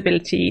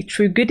accessibility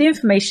through good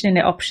information in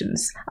the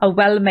options, a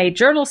well-made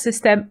journal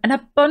system, and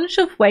a bunch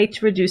of ways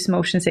to reduce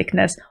motion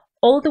sickness,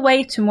 all the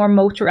way to more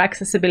motor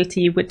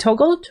accessibility with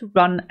toggle to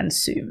run and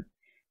zoom.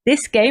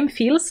 This game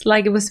feels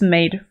like it was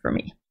made for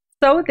me.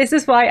 So this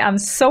is why I'm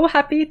so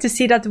happy to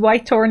see that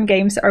Whitethorn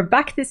Games are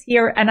back this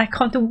year, and I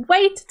can't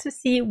wait to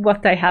see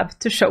what they have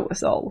to show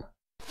us all.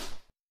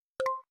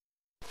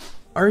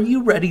 Are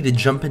you ready to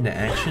jump into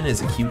action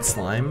as a cute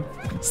slime?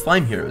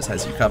 Slime Heroes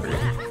has you covered.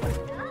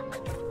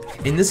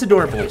 In this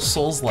adorable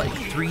Souls-like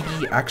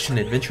 3D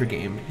action-adventure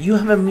game, you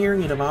have a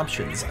myriad of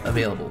options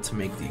available to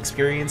make the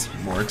experience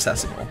more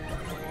accessible.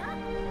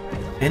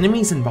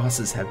 Enemies and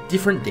bosses have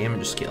different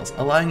damage scales,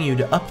 allowing you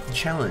to up the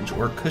challenge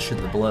or cushion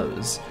the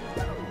blows.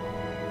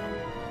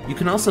 You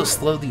can also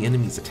slow the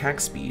enemy's attack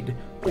speed,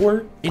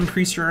 or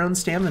increase your own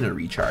stamina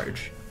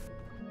recharge.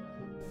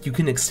 You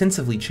can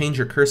extensively change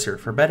your cursor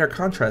for better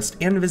contrast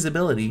and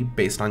visibility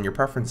based on your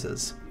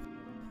preferences.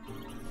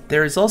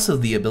 There is also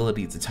the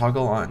ability to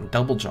toggle on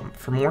double jump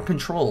for more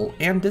control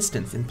and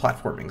distance in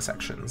platforming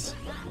sections.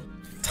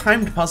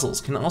 Timed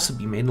puzzles can also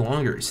be made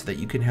longer so that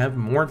you can have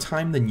more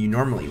time than you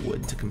normally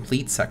would to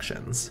complete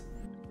sections.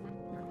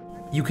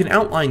 You can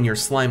outline your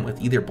slime with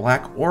either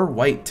black or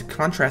white to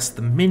contrast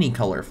the many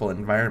colorful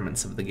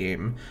environments of the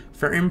game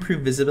for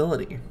improved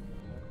visibility.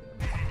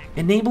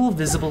 Enable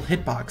visible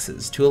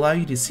hitboxes to allow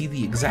you to see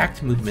the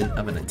exact movement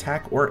of an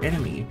attack or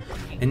enemy,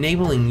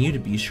 enabling you to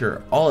be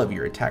sure all of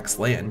your attacks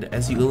land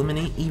as you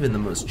eliminate even the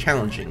most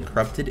challenging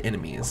corrupted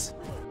enemies.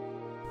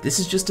 This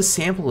is just a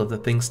sample of the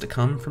things to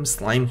come from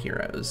Slime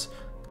Heroes.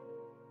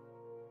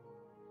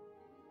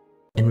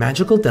 In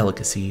Magical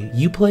Delicacy,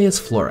 you play as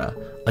Flora,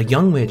 a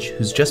young witch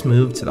who's just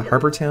moved to the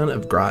harbor town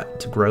of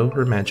Grot to grow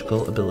her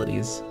magical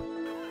abilities.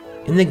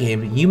 In the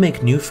game, you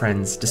make new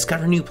friends,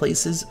 discover new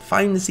places,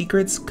 find the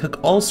secrets, cook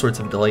all sorts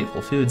of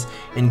delightful foods,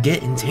 and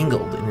get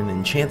entangled in an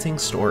enchanting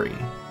story.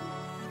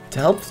 To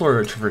help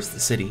Flora traverse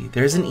the city,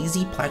 there is an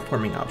easy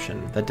platforming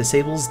option that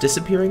disables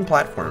disappearing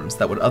platforms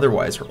that would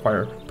otherwise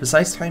require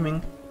precise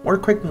timing or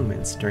quick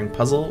movements during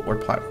puzzle or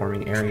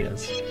platforming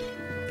areas.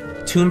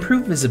 To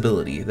improve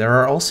visibility, there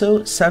are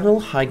also several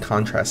high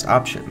contrast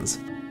options.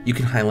 You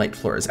can highlight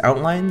Flora's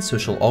outline so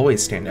she'll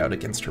always stand out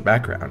against her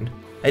background.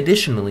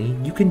 Additionally,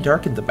 you can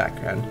darken the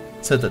background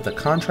so that the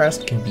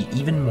contrast can be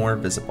even more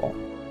visible.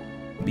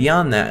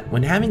 Beyond that,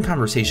 when having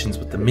conversations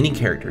with the mini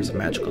characters of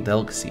Magical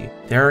Delicacy,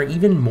 there are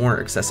even more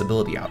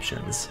accessibility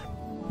options.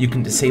 You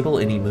can disable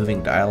any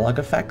moving dialogue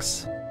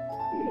effects,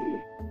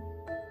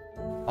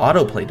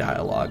 autoplay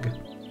dialogue,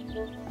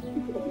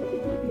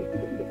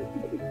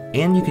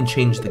 and you can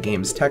change the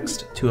game's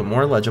text to a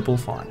more legible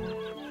font.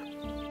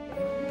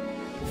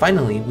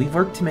 Finally, we've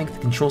worked to make the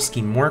control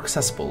scheme more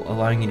accessible,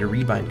 allowing you to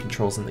rebind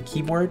controls on the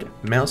keyboard,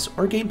 mouse,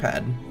 or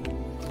gamepad,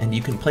 and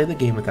you can play the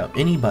game without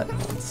any button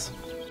holds.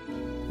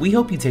 We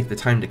hope you take the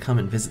time to come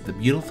and visit the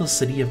beautiful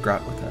city of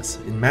Grot with us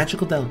in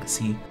Magical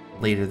Delicacy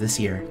later this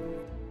year.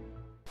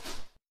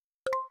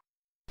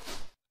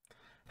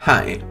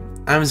 Hi,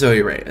 I'm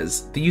Zoe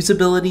Reyes, the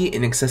Usability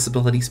and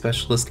Accessibility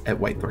Specialist at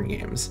Whitethorn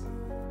Games.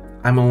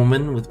 I'm a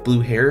woman with blue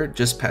hair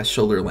just past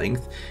shoulder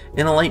length,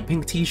 in a light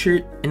pink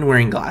t-shirt, and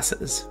wearing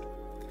glasses.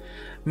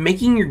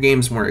 Making your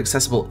games more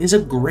accessible is a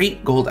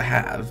great goal to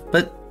have,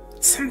 but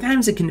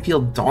sometimes it can feel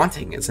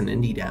daunting as an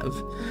indie dev.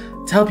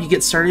 To help you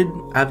get started,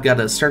 I've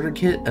got a starter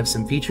kit of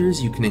some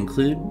features you can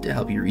include to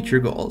help you reach your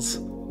goals.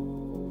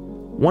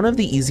 One of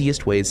the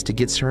easiest ways to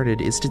get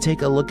started is to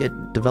take a look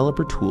at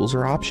developer tools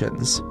or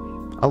options.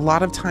 A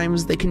lot of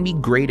times they can be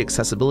great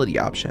accessibility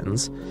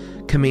options.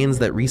 Commands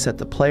that reset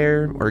the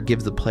player, or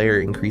give the player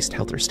increased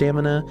health or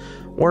stamina,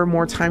 or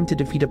more time to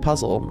defeat a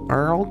puzzle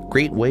are all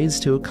great ways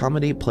to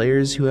accommodate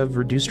players who have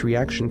reduced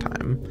reaction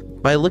time.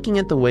 By looking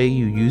at the way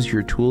you use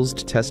your tools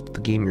to test the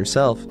game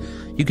yourself,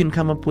 you can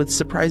come up with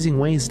surprising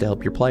ways to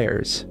help your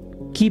players.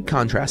 Keep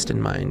contrast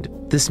in mind.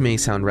 This may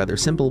sound rather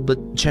simple,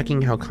 but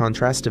checking how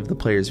contrastive the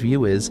player's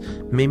view is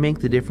may make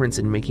the difference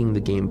in making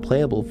the game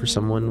playable for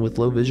someone with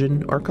low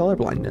vision or color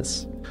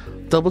blindness.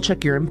 Double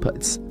check your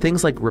inputs.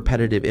 Things like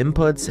repetitive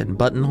inputs and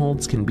button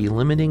holds can be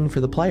limiting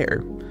for the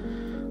player.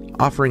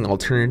 Offering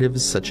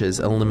alternatives such as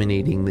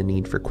eliminating the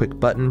need for quick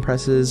button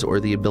presses or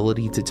the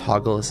ability to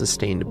toggle a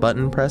sustained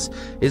button press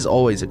is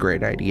always a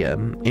great idea,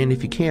 and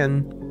if you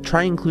can,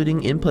 try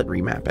including input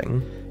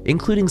remapping.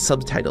 Including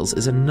subtitles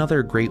is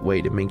another great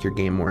way to make your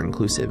game more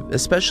inclusive,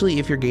 especially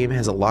if your game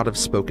has a lot of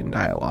spoken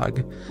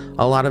dialogue.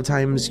 A lot of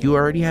times, you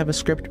already have a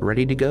script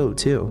ready to go,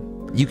 too.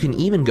 You can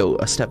even go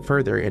a step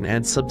further and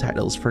add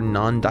subtitles for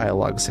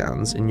non-dialogue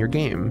sounds in your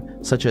game,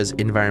 such as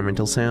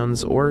environmental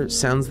sounds or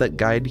sounds that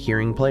guide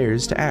hearing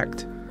players to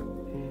act.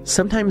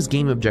 Sometimes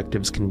game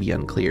objectives can be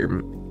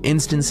unclear.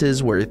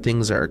 Instances where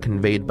things are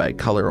conveyed by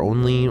color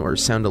only or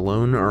sound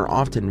alone are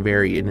often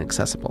very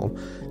inaccessible.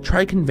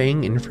 Try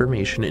conveying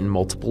information in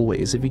multiple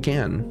ways if you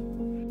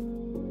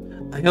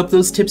can. I hope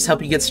those tips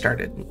help you get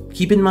started.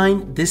 Keep in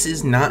mind, this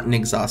is not an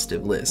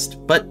exhaustive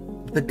list, but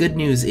the good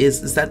news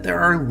is that there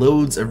are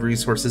loads of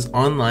resources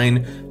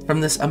online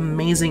from this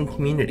amazing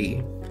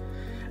community.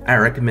 I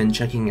recommend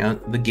checking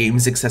out the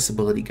Games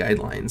Accessibility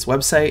Guidelines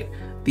website,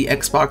 the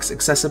Xbox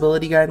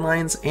Accessibility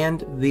Guidelines,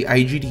 and the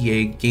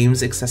IGDA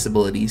Games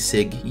Accessibility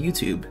SIG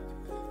YouTube.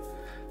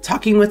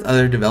 Talking with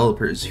other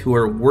developers who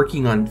are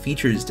working on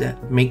features to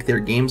make their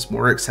games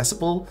more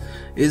accessible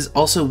is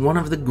also one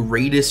of the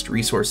greatest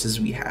resources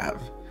we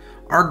have.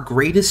 Our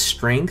greatest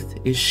strength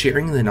is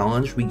sharing the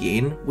knowledge we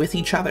gain with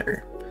each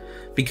other,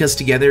 because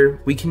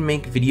together we can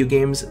make video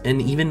games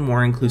an even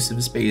more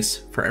inclusive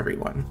space for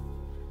everyone.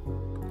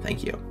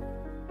 Thank you.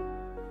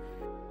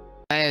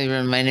 Hi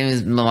everyone, my name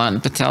is Milan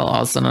Patel,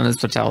 also known as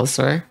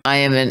Patelosaur. I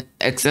am an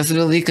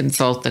accessibility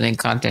consultant and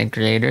content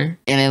creator,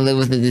 and I live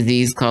with a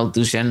disease called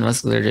Duchenne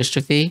muscular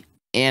dystrophy.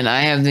 And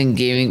I have been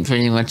gaming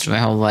pretty much my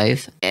whole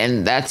life,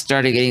 and that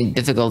started getting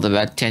difficult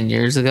about 10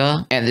 years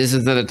ago. And this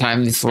was at a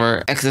time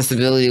before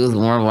accessibility was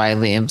more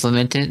widely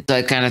implemented, so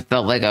I kind of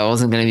felt like I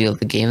wasn't going to be able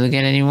to game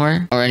again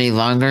anymore, or any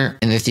longer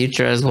in the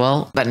future as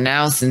well. But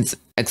now, since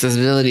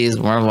accessibility is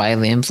more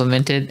widely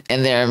implemented,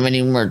 and there are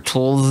many more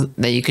tools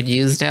that you could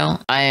use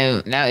now, I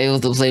am now able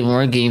to play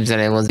more games than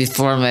I was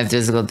before my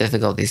physical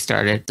difficulty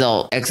started.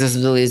 So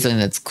accessibility is something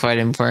that's quite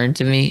important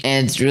to me,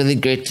 and it's really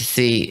great to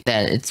see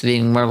that it's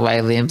being more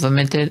widely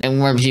implemented and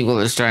more people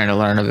are starting to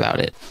learn about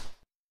it.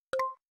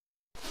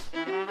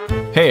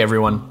 Hey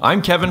everyone,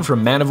 I'm Kevin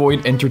from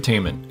Manavoid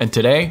Entertainment, and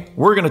today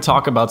we're going to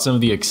talk about some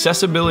of the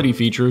accessibility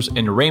features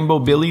in Rainbow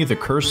Billy: The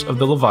Curse of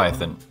the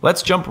Leviathan.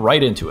 Let's jump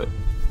right into it.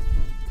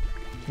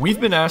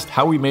 We've been asked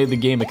how we made the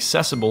game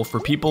accessible for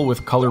people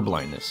with color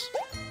blindness.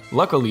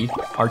 Luckily,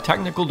 our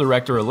technical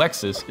director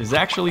Alexis is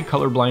actually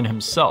colorblind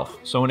himself,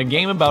 so in a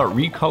game about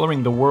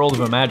recoloring the world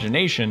of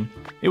imagination,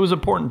 it was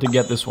important to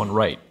get this one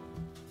right.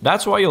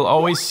 That's why you'll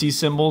always see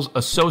symbols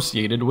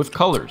associated with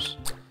colors.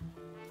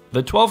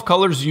 The 12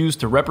 colors used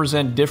to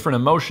represent different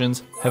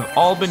emotions have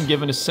all been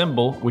given a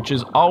symbol which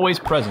is always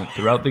present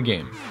throughout the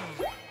game.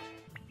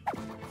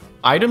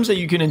 Items that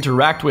you can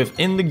interact with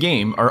in the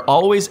game are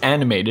always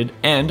animated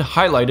and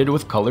highlighted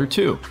with color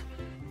too.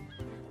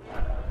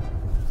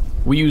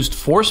 We used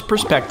forced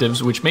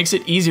perspectives, which makes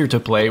it easier to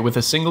play with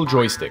a single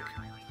joystick.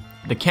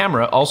 The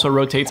camera also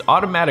rotates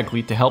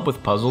automatically to help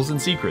with puzzles and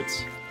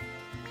secrets.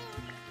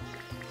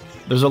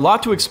 There's a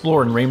lot to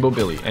explore in Rainbow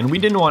Billy, and we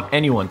didn't want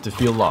anyone to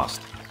feel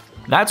lost.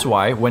 That's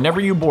why, whenever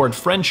you board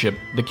Friendship,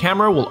 the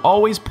camera will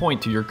always point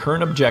to your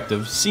current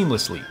objective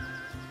seamlessly.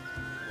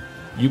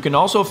 You can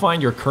also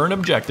find your current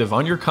objective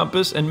on your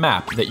compass and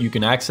map that you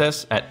can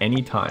access at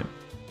any time.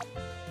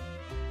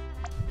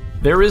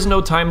 There is no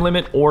time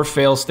limit or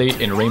fail state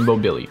in Rainbow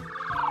Billy.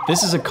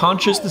 This is a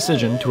conscious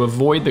decision to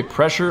avoid the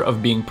pressure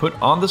of being put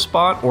on the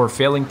spot or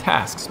failing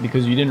tasks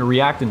because you didn't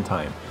react in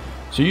time,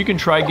 so you can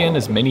try again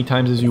as many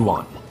times as you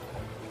want.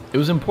 It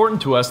was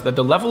important to us that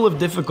the level of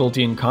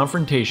difficulty in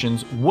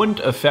confrontations wouldn't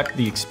affect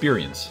the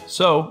experience,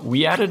 so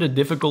we added a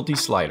difficulty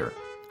slider.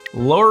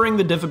 Lowering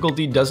the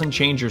difficulty doesn't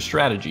change your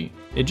strategy,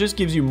 it just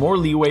gives you more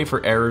leeway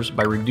for errors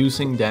by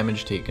reducing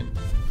damage taken.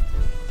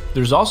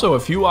 There's also a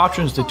few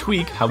options to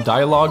tweak how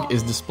dialogue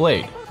is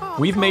displayed.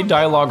 We've made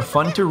dialogue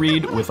fun to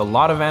read with a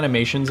lot of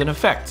animations and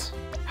effects.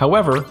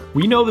 However,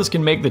 we know this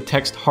can make the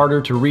text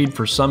harder to read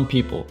for some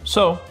people,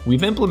 so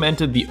we've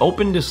implemented the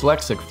Open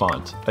Dyslexic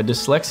font, a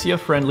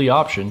dyslexia-friendly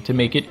option to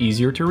make it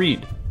easier to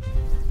read.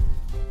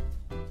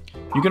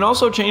 You can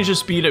also change the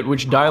speed at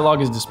which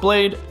dialogue is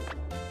displayed,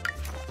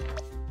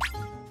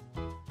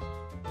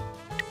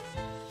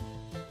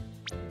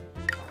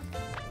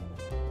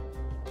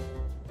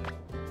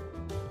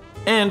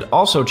 and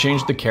also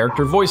change the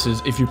character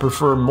voices if you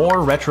prefer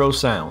more retro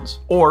sounds,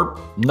 or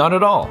none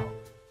at all.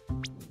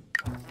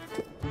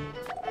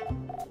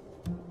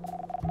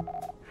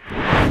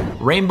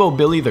 Rainbow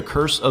Billy the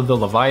Curse of the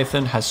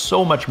Leviathan has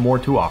so much more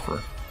to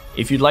offer.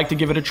 If you'd like to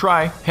give it a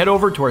try, head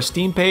over to our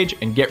Steam page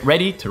and get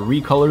ready to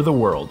recolor the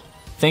world.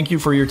 Thank you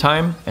for your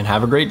time and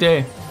have a great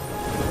day.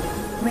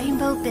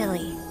 Rainbow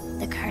Billy,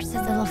 the Curse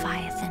of the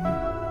Leviathan.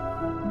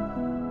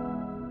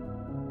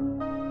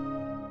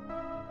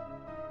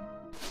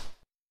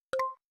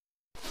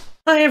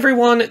 Hi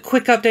everyone,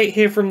 quick update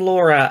here from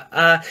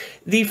Laura.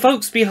 The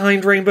folks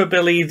behind Rainbow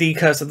Billy, The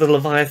Curse of the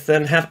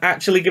Leviathan have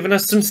actually given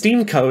us some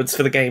Steam codes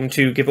for the game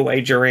to give away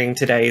during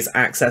today's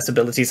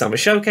Accessibility Summer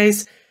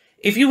Showcase.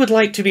 If you would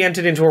like to be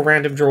entered into a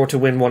random draw to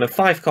win one of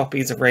 5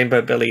 copies of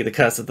Rainbow Billy, The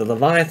Curse of the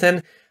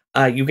Leviathan,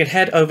 you can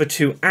head over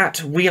to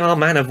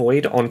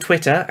 @WeAreManavoid on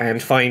Twitter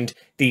and find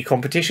the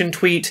competition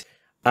tweet.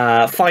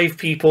 5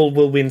 people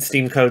will win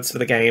Steam codes for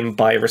the game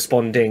by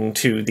responding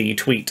to the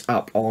tweet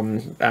up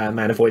on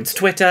Manavoid's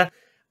Twitter.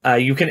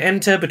 You can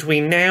enter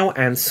between now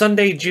and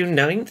Sunday, June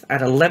 9th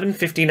at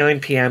 11:59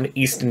 PM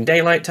Eastern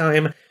Daylight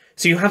Time,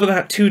 so you have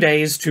about 2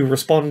 days to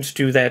respond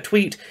to their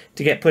tweet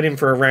to get put in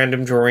for a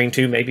random drawing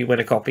to maybe win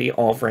a copy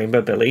of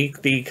Rainbow Billy,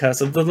 The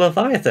Curse of the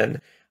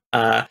Leviathan.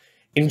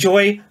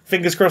 Enjoy,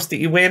 fingers crossed that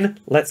you win,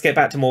 let's get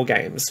back to more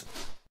games.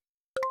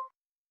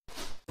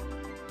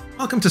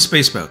 Welcome to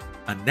Spaceboat,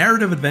 a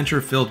narrative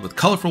adventure filled with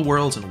colorful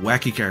worlds and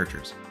wacky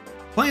characters.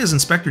 Play as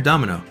Inspector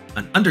Domino,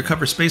 an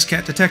undercover space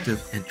cat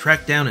detective, and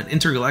track down an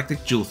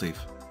intergalactic jewel thief.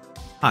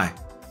 Hi,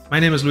 my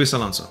name is Luis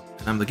Alonso,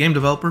 and I'm the game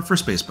developer for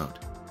Spaceboat.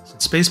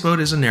 Since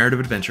Spaceboat is a narrative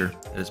adventure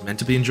that is meant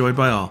to be enjoyed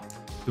by all,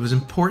 it was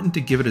important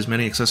to give it as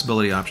many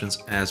accessibility options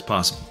as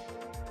possible.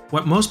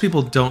 What most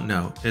people don't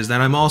know is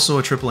that I'm also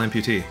a triple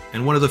amputee,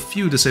 and one of the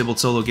few disabled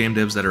solo game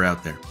devs that are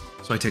out there,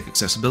 so I take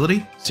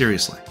accessibility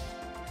seriously.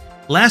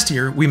 Last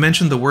year, we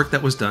mentioned the work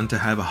that was done to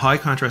have a high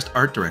contrast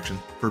art direction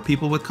for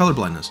people with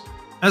colorblindness,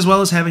 as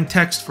well as having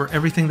text for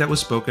everything that was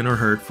spoken or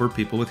heard for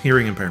people with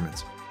hearing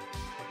impairments.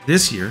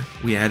 This year,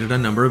 we added a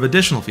number of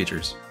additional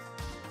features.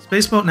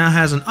 Spaceboat now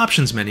has an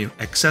options menu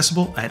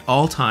accessible at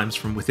all times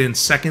from within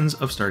seconds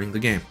of starting the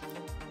game.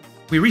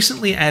 We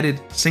recently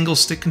added single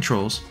stick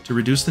controls to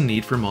reduce the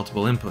need for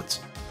multiple inputs.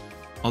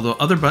 Although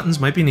other buttons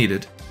might be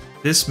needed,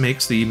 this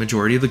makes the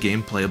majority of the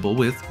game playable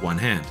with one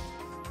hand.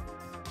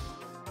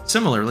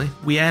 Similarly,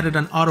 we added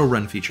an auto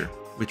run feature,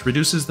 which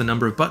reduces the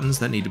number of buttons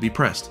that need to be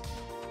pressed.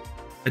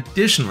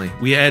 Additionally,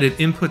 we added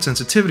input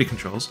sensitivity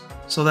controls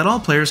so that all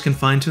players can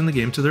fine-tune the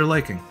game to their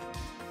liking.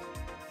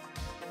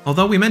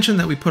 Although we mentioned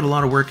that we put a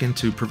lot of work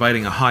into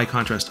providing a high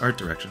contrast art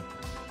direction,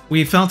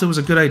 we felt it was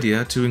a good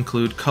idea to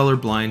include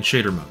colorblind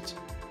shader modes.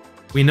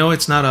 We know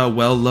it's not a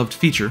well-loved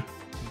feature,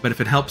 but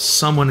if it helps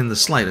someone in the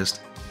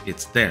slightest,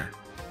 it's there.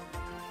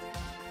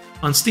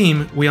 On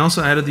Steam, we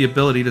also added the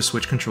ability to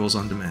switch controls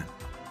on demand.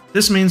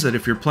 This means that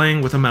if you're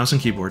playing with a mouse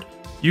and keyboard,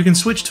 you can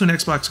switch to an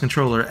Xbox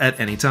controller at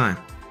any time.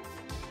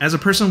 As a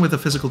person with a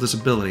physical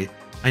disability,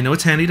 I know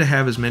it's handy to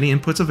have as many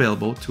inputs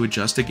available to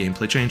adjust to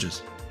gameplay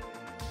changes.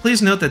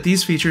 Please note that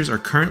these features are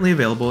currently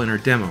available in our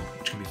demo,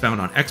 which can be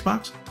found on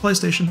Xbox,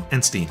 PlayStation,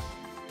 and Steam.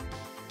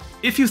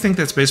 If you think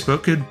that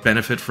Spaceboat could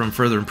benefit from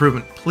further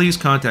improvement, please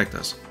contact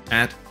us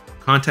at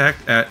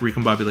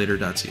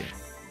contact@recombobulator.ca.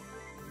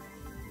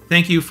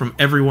 Thank you from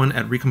everyone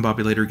at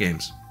Recombobulator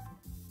Games.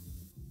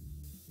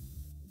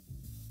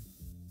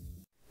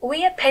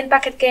 We at Paint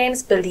Bucket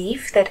Games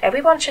believe that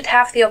everyone should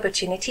have the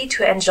opportunity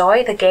to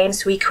enjoy the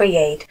games we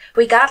create,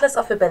 regardless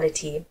of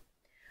ability.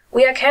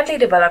 We are currently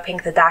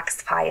developing The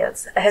Darkest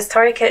Files, a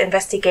historical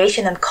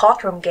investigation and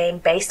courtroom game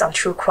based on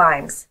true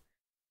crimes.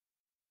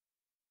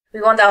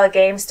 We want our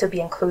games to be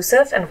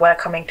inclusive and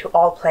welcoming to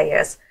all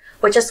players,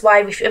 which is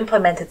why we've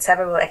implemented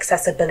several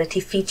accessibility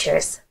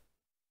features.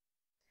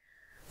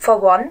 For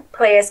one,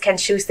 players can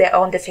choose their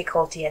own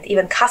difficulty and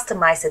even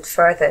customize it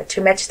further to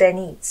match their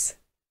needs.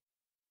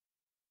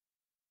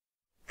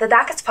 The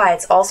Darkest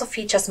Files also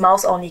features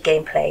mouse-only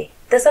gameplay.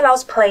 This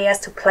allows players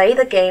to play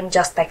the game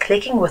just by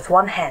clicking with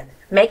one hand,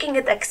 making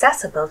it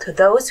accessible to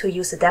those who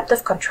use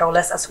adaptive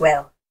controllers as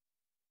well.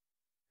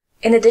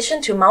 In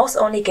addition to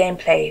mouse-only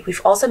gameplay,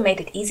 we've also made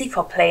it easy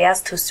for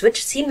players to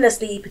switch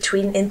seamlessly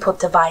between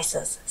input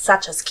devices,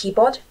 such as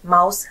keyboard,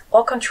 mouse,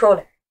 or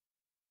controller.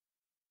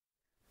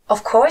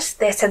 Of course,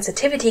 their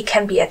sensitivity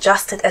can be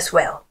adjusted as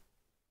well.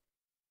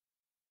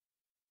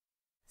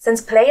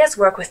 Since players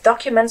work with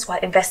documents while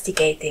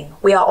investigating,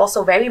 we are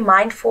also very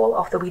mindful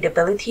of the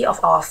readability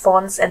of our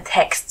fonts and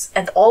texts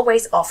and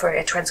always offer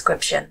a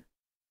transcription.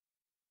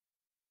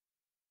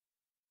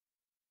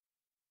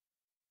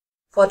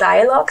 For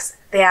dialogues,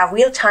 there are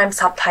real-time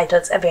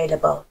subtitles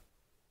available.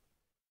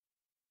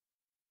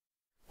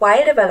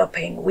 While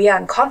developing, we are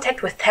in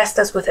contact with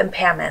testers with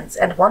impairments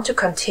and want to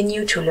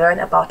continue to learn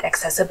about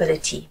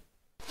accessibility.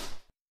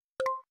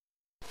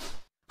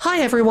 Hi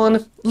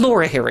everyone,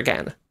 Laura here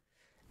again.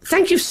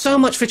 Thank you so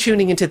much for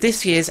tuning into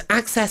this year's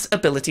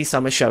Accessibility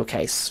Summer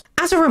Showcase.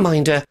 As a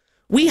reminder,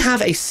 we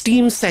have a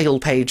Steam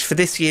sale page for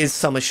this year's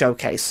Summer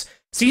Showcase,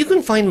 so you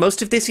can find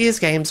most of this year's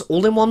games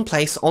all in one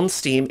place on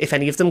Steam if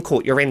any of them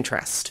caught your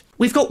interest.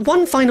 We've got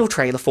one final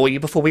trailer for you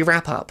before we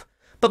wrap up,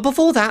 but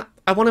before that,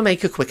 I want to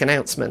make a quick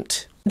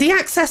announcement. The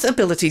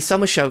Accessibility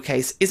Summer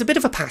Showcase is a bit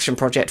of a passion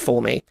project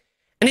for me,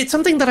 and it's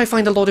something that I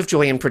find a lot of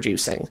joy in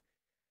producing.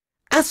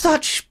 As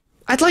such,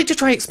 I'd like to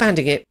try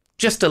expanding it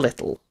just a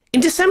little. In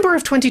December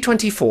of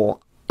 2024,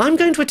 I'm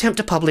going to attempt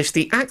to publish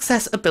the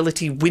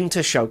Accessibility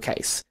Winter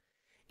Showcase.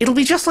 It'll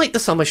be just like the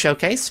Summer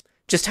Showcase,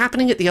 just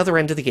happening at the other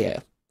end of the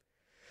year.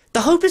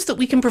 The hope is that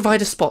we can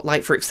provide a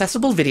spotlight for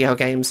accessible video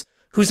games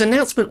whose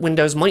announcement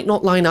windows might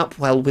not line up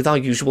well with our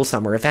usual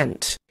summer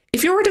event.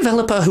 If you're a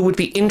developer who would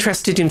be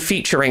interested in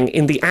featuring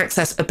in the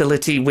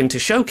Accessibility Winter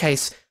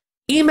Showcase,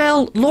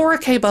 email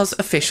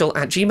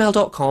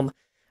laurakbuzzofficial@gmail.com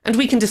and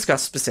we can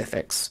discuss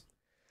specifics.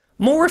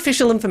 More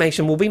official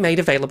information will be made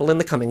available in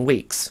the coming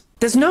weeks.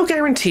 There's no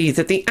guarantee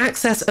that the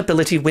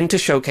Accessibility Winter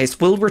Showcase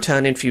will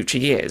return in future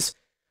years,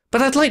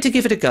 but I'd like to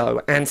give it a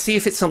go and see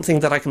if it's something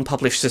that I can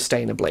publish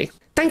sustainably.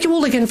 Thank you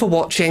all again for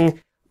watching,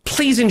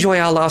 please enjoy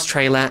our last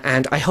trailer,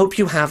 and I hope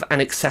you have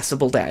an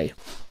accessible day.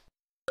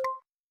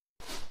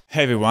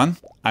 Hey everyone,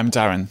 I'm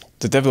Darren,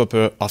 the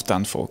developer of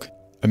Dawnfolk,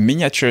 a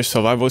miniature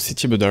survival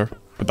city builder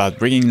about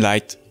bringing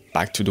light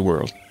back to the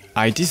world.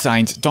 I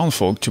designed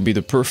Dawnfolk to be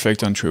the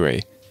perfect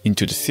entryway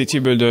into the city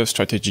builder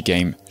strategy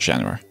game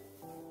genre.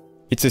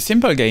 It's a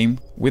simple game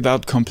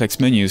without complex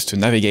menus to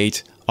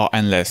navigate or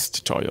endless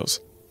tutorials.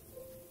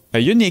 A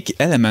unique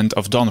element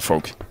of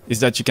Dawnfolk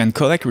is that you can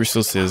collect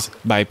resources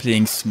by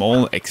playing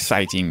small,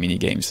 exciting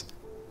minigames.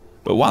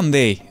 But one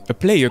day, a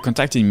player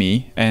contacted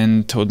me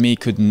and told me he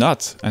could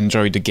not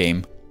enjoy the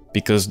game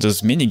because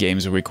those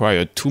minigames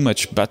required too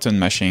much button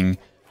mashing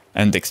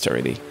and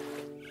dexterity.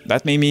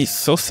 That made me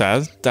so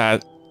sad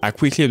that I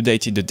quickly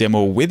updated the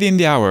demo within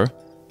the hour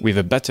with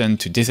a button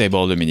to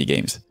disable the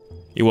minigames.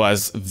 He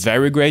was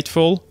very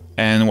grateful,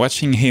 and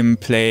watching him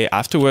play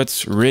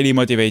afterwards really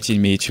motivated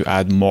me to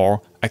add more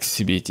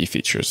accessibility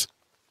features.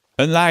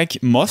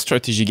 Unlike most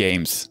strategy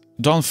games,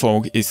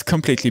 Dawnfolk is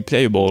completely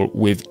playable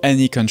with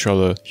any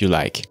controller you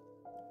like.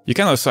 You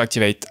can also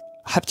activate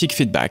haptic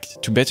feedback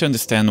to better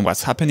understand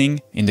what's happening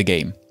in the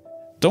game.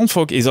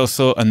 Dawnfolk is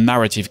also a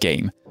narrative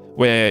game,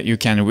 where you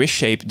can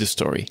reshape the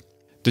story.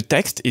 The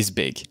text is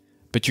big,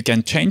 but you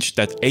can change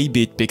that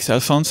 8-bit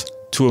pixel font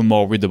to a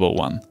more readable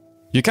one.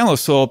 You can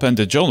also open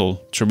the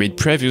journal to read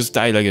previous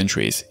dialogue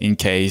entries in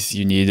case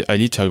you need a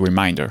little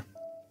reminder.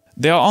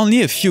 There are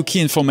only a few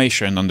key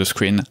information on the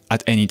screen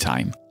at any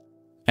time,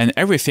 and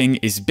everything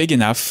is big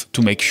enough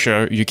to make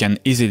sure you can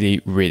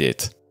easily read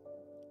it.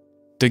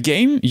 The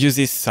game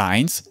uses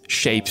signs,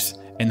 shapes,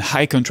 and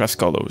high contrast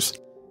colors,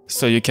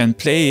 so you can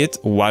play it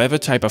whatever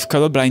type of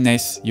color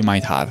blindness you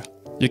might have.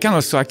 You can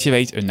also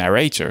activate a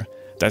narrator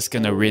that's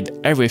gonna read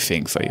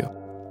everything for you.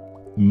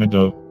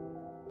 Meadow,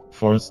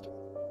 forest,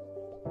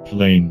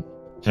 plain,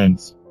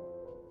 tents,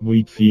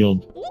 wheat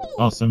field.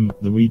 Awesome,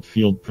 the wheat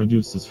field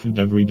produces food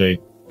every day.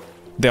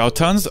 There are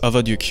tons of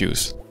audio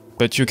cues,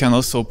 but you can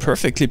also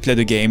perfectly play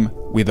the game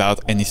without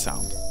any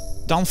sound.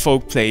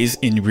 Dawnfolk plays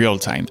in real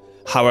time,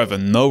 however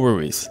no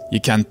worries, you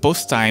can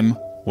pause time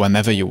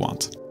whenever you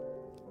want.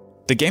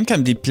 The game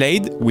can be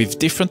played with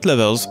different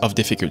levels of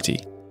difficulty,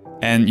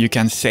 and you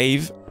can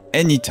save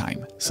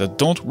anytime, so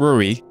don't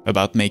worry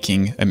about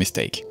making a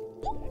mistake.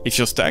 If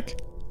you're stuck,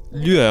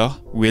 Lueur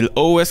will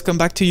always come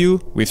back to you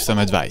with some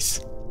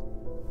advice.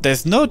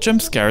 There's no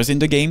jump scares in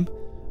the game,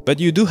 but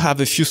you do have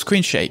a few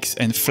screen shakes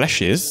and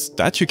flashes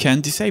that you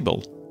can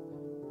disable.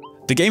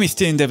 The game is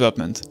still in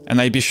development, and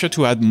I'll be sure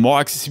to add more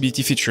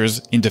accessibility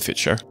features in the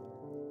future.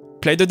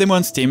 Play the demo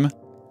on Steam,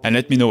 and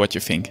let me know what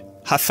you think.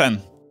 Have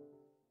fun!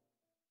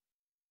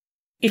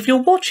 If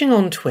you're watching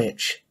on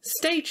Twitch,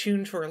 stay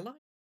tuned for a live...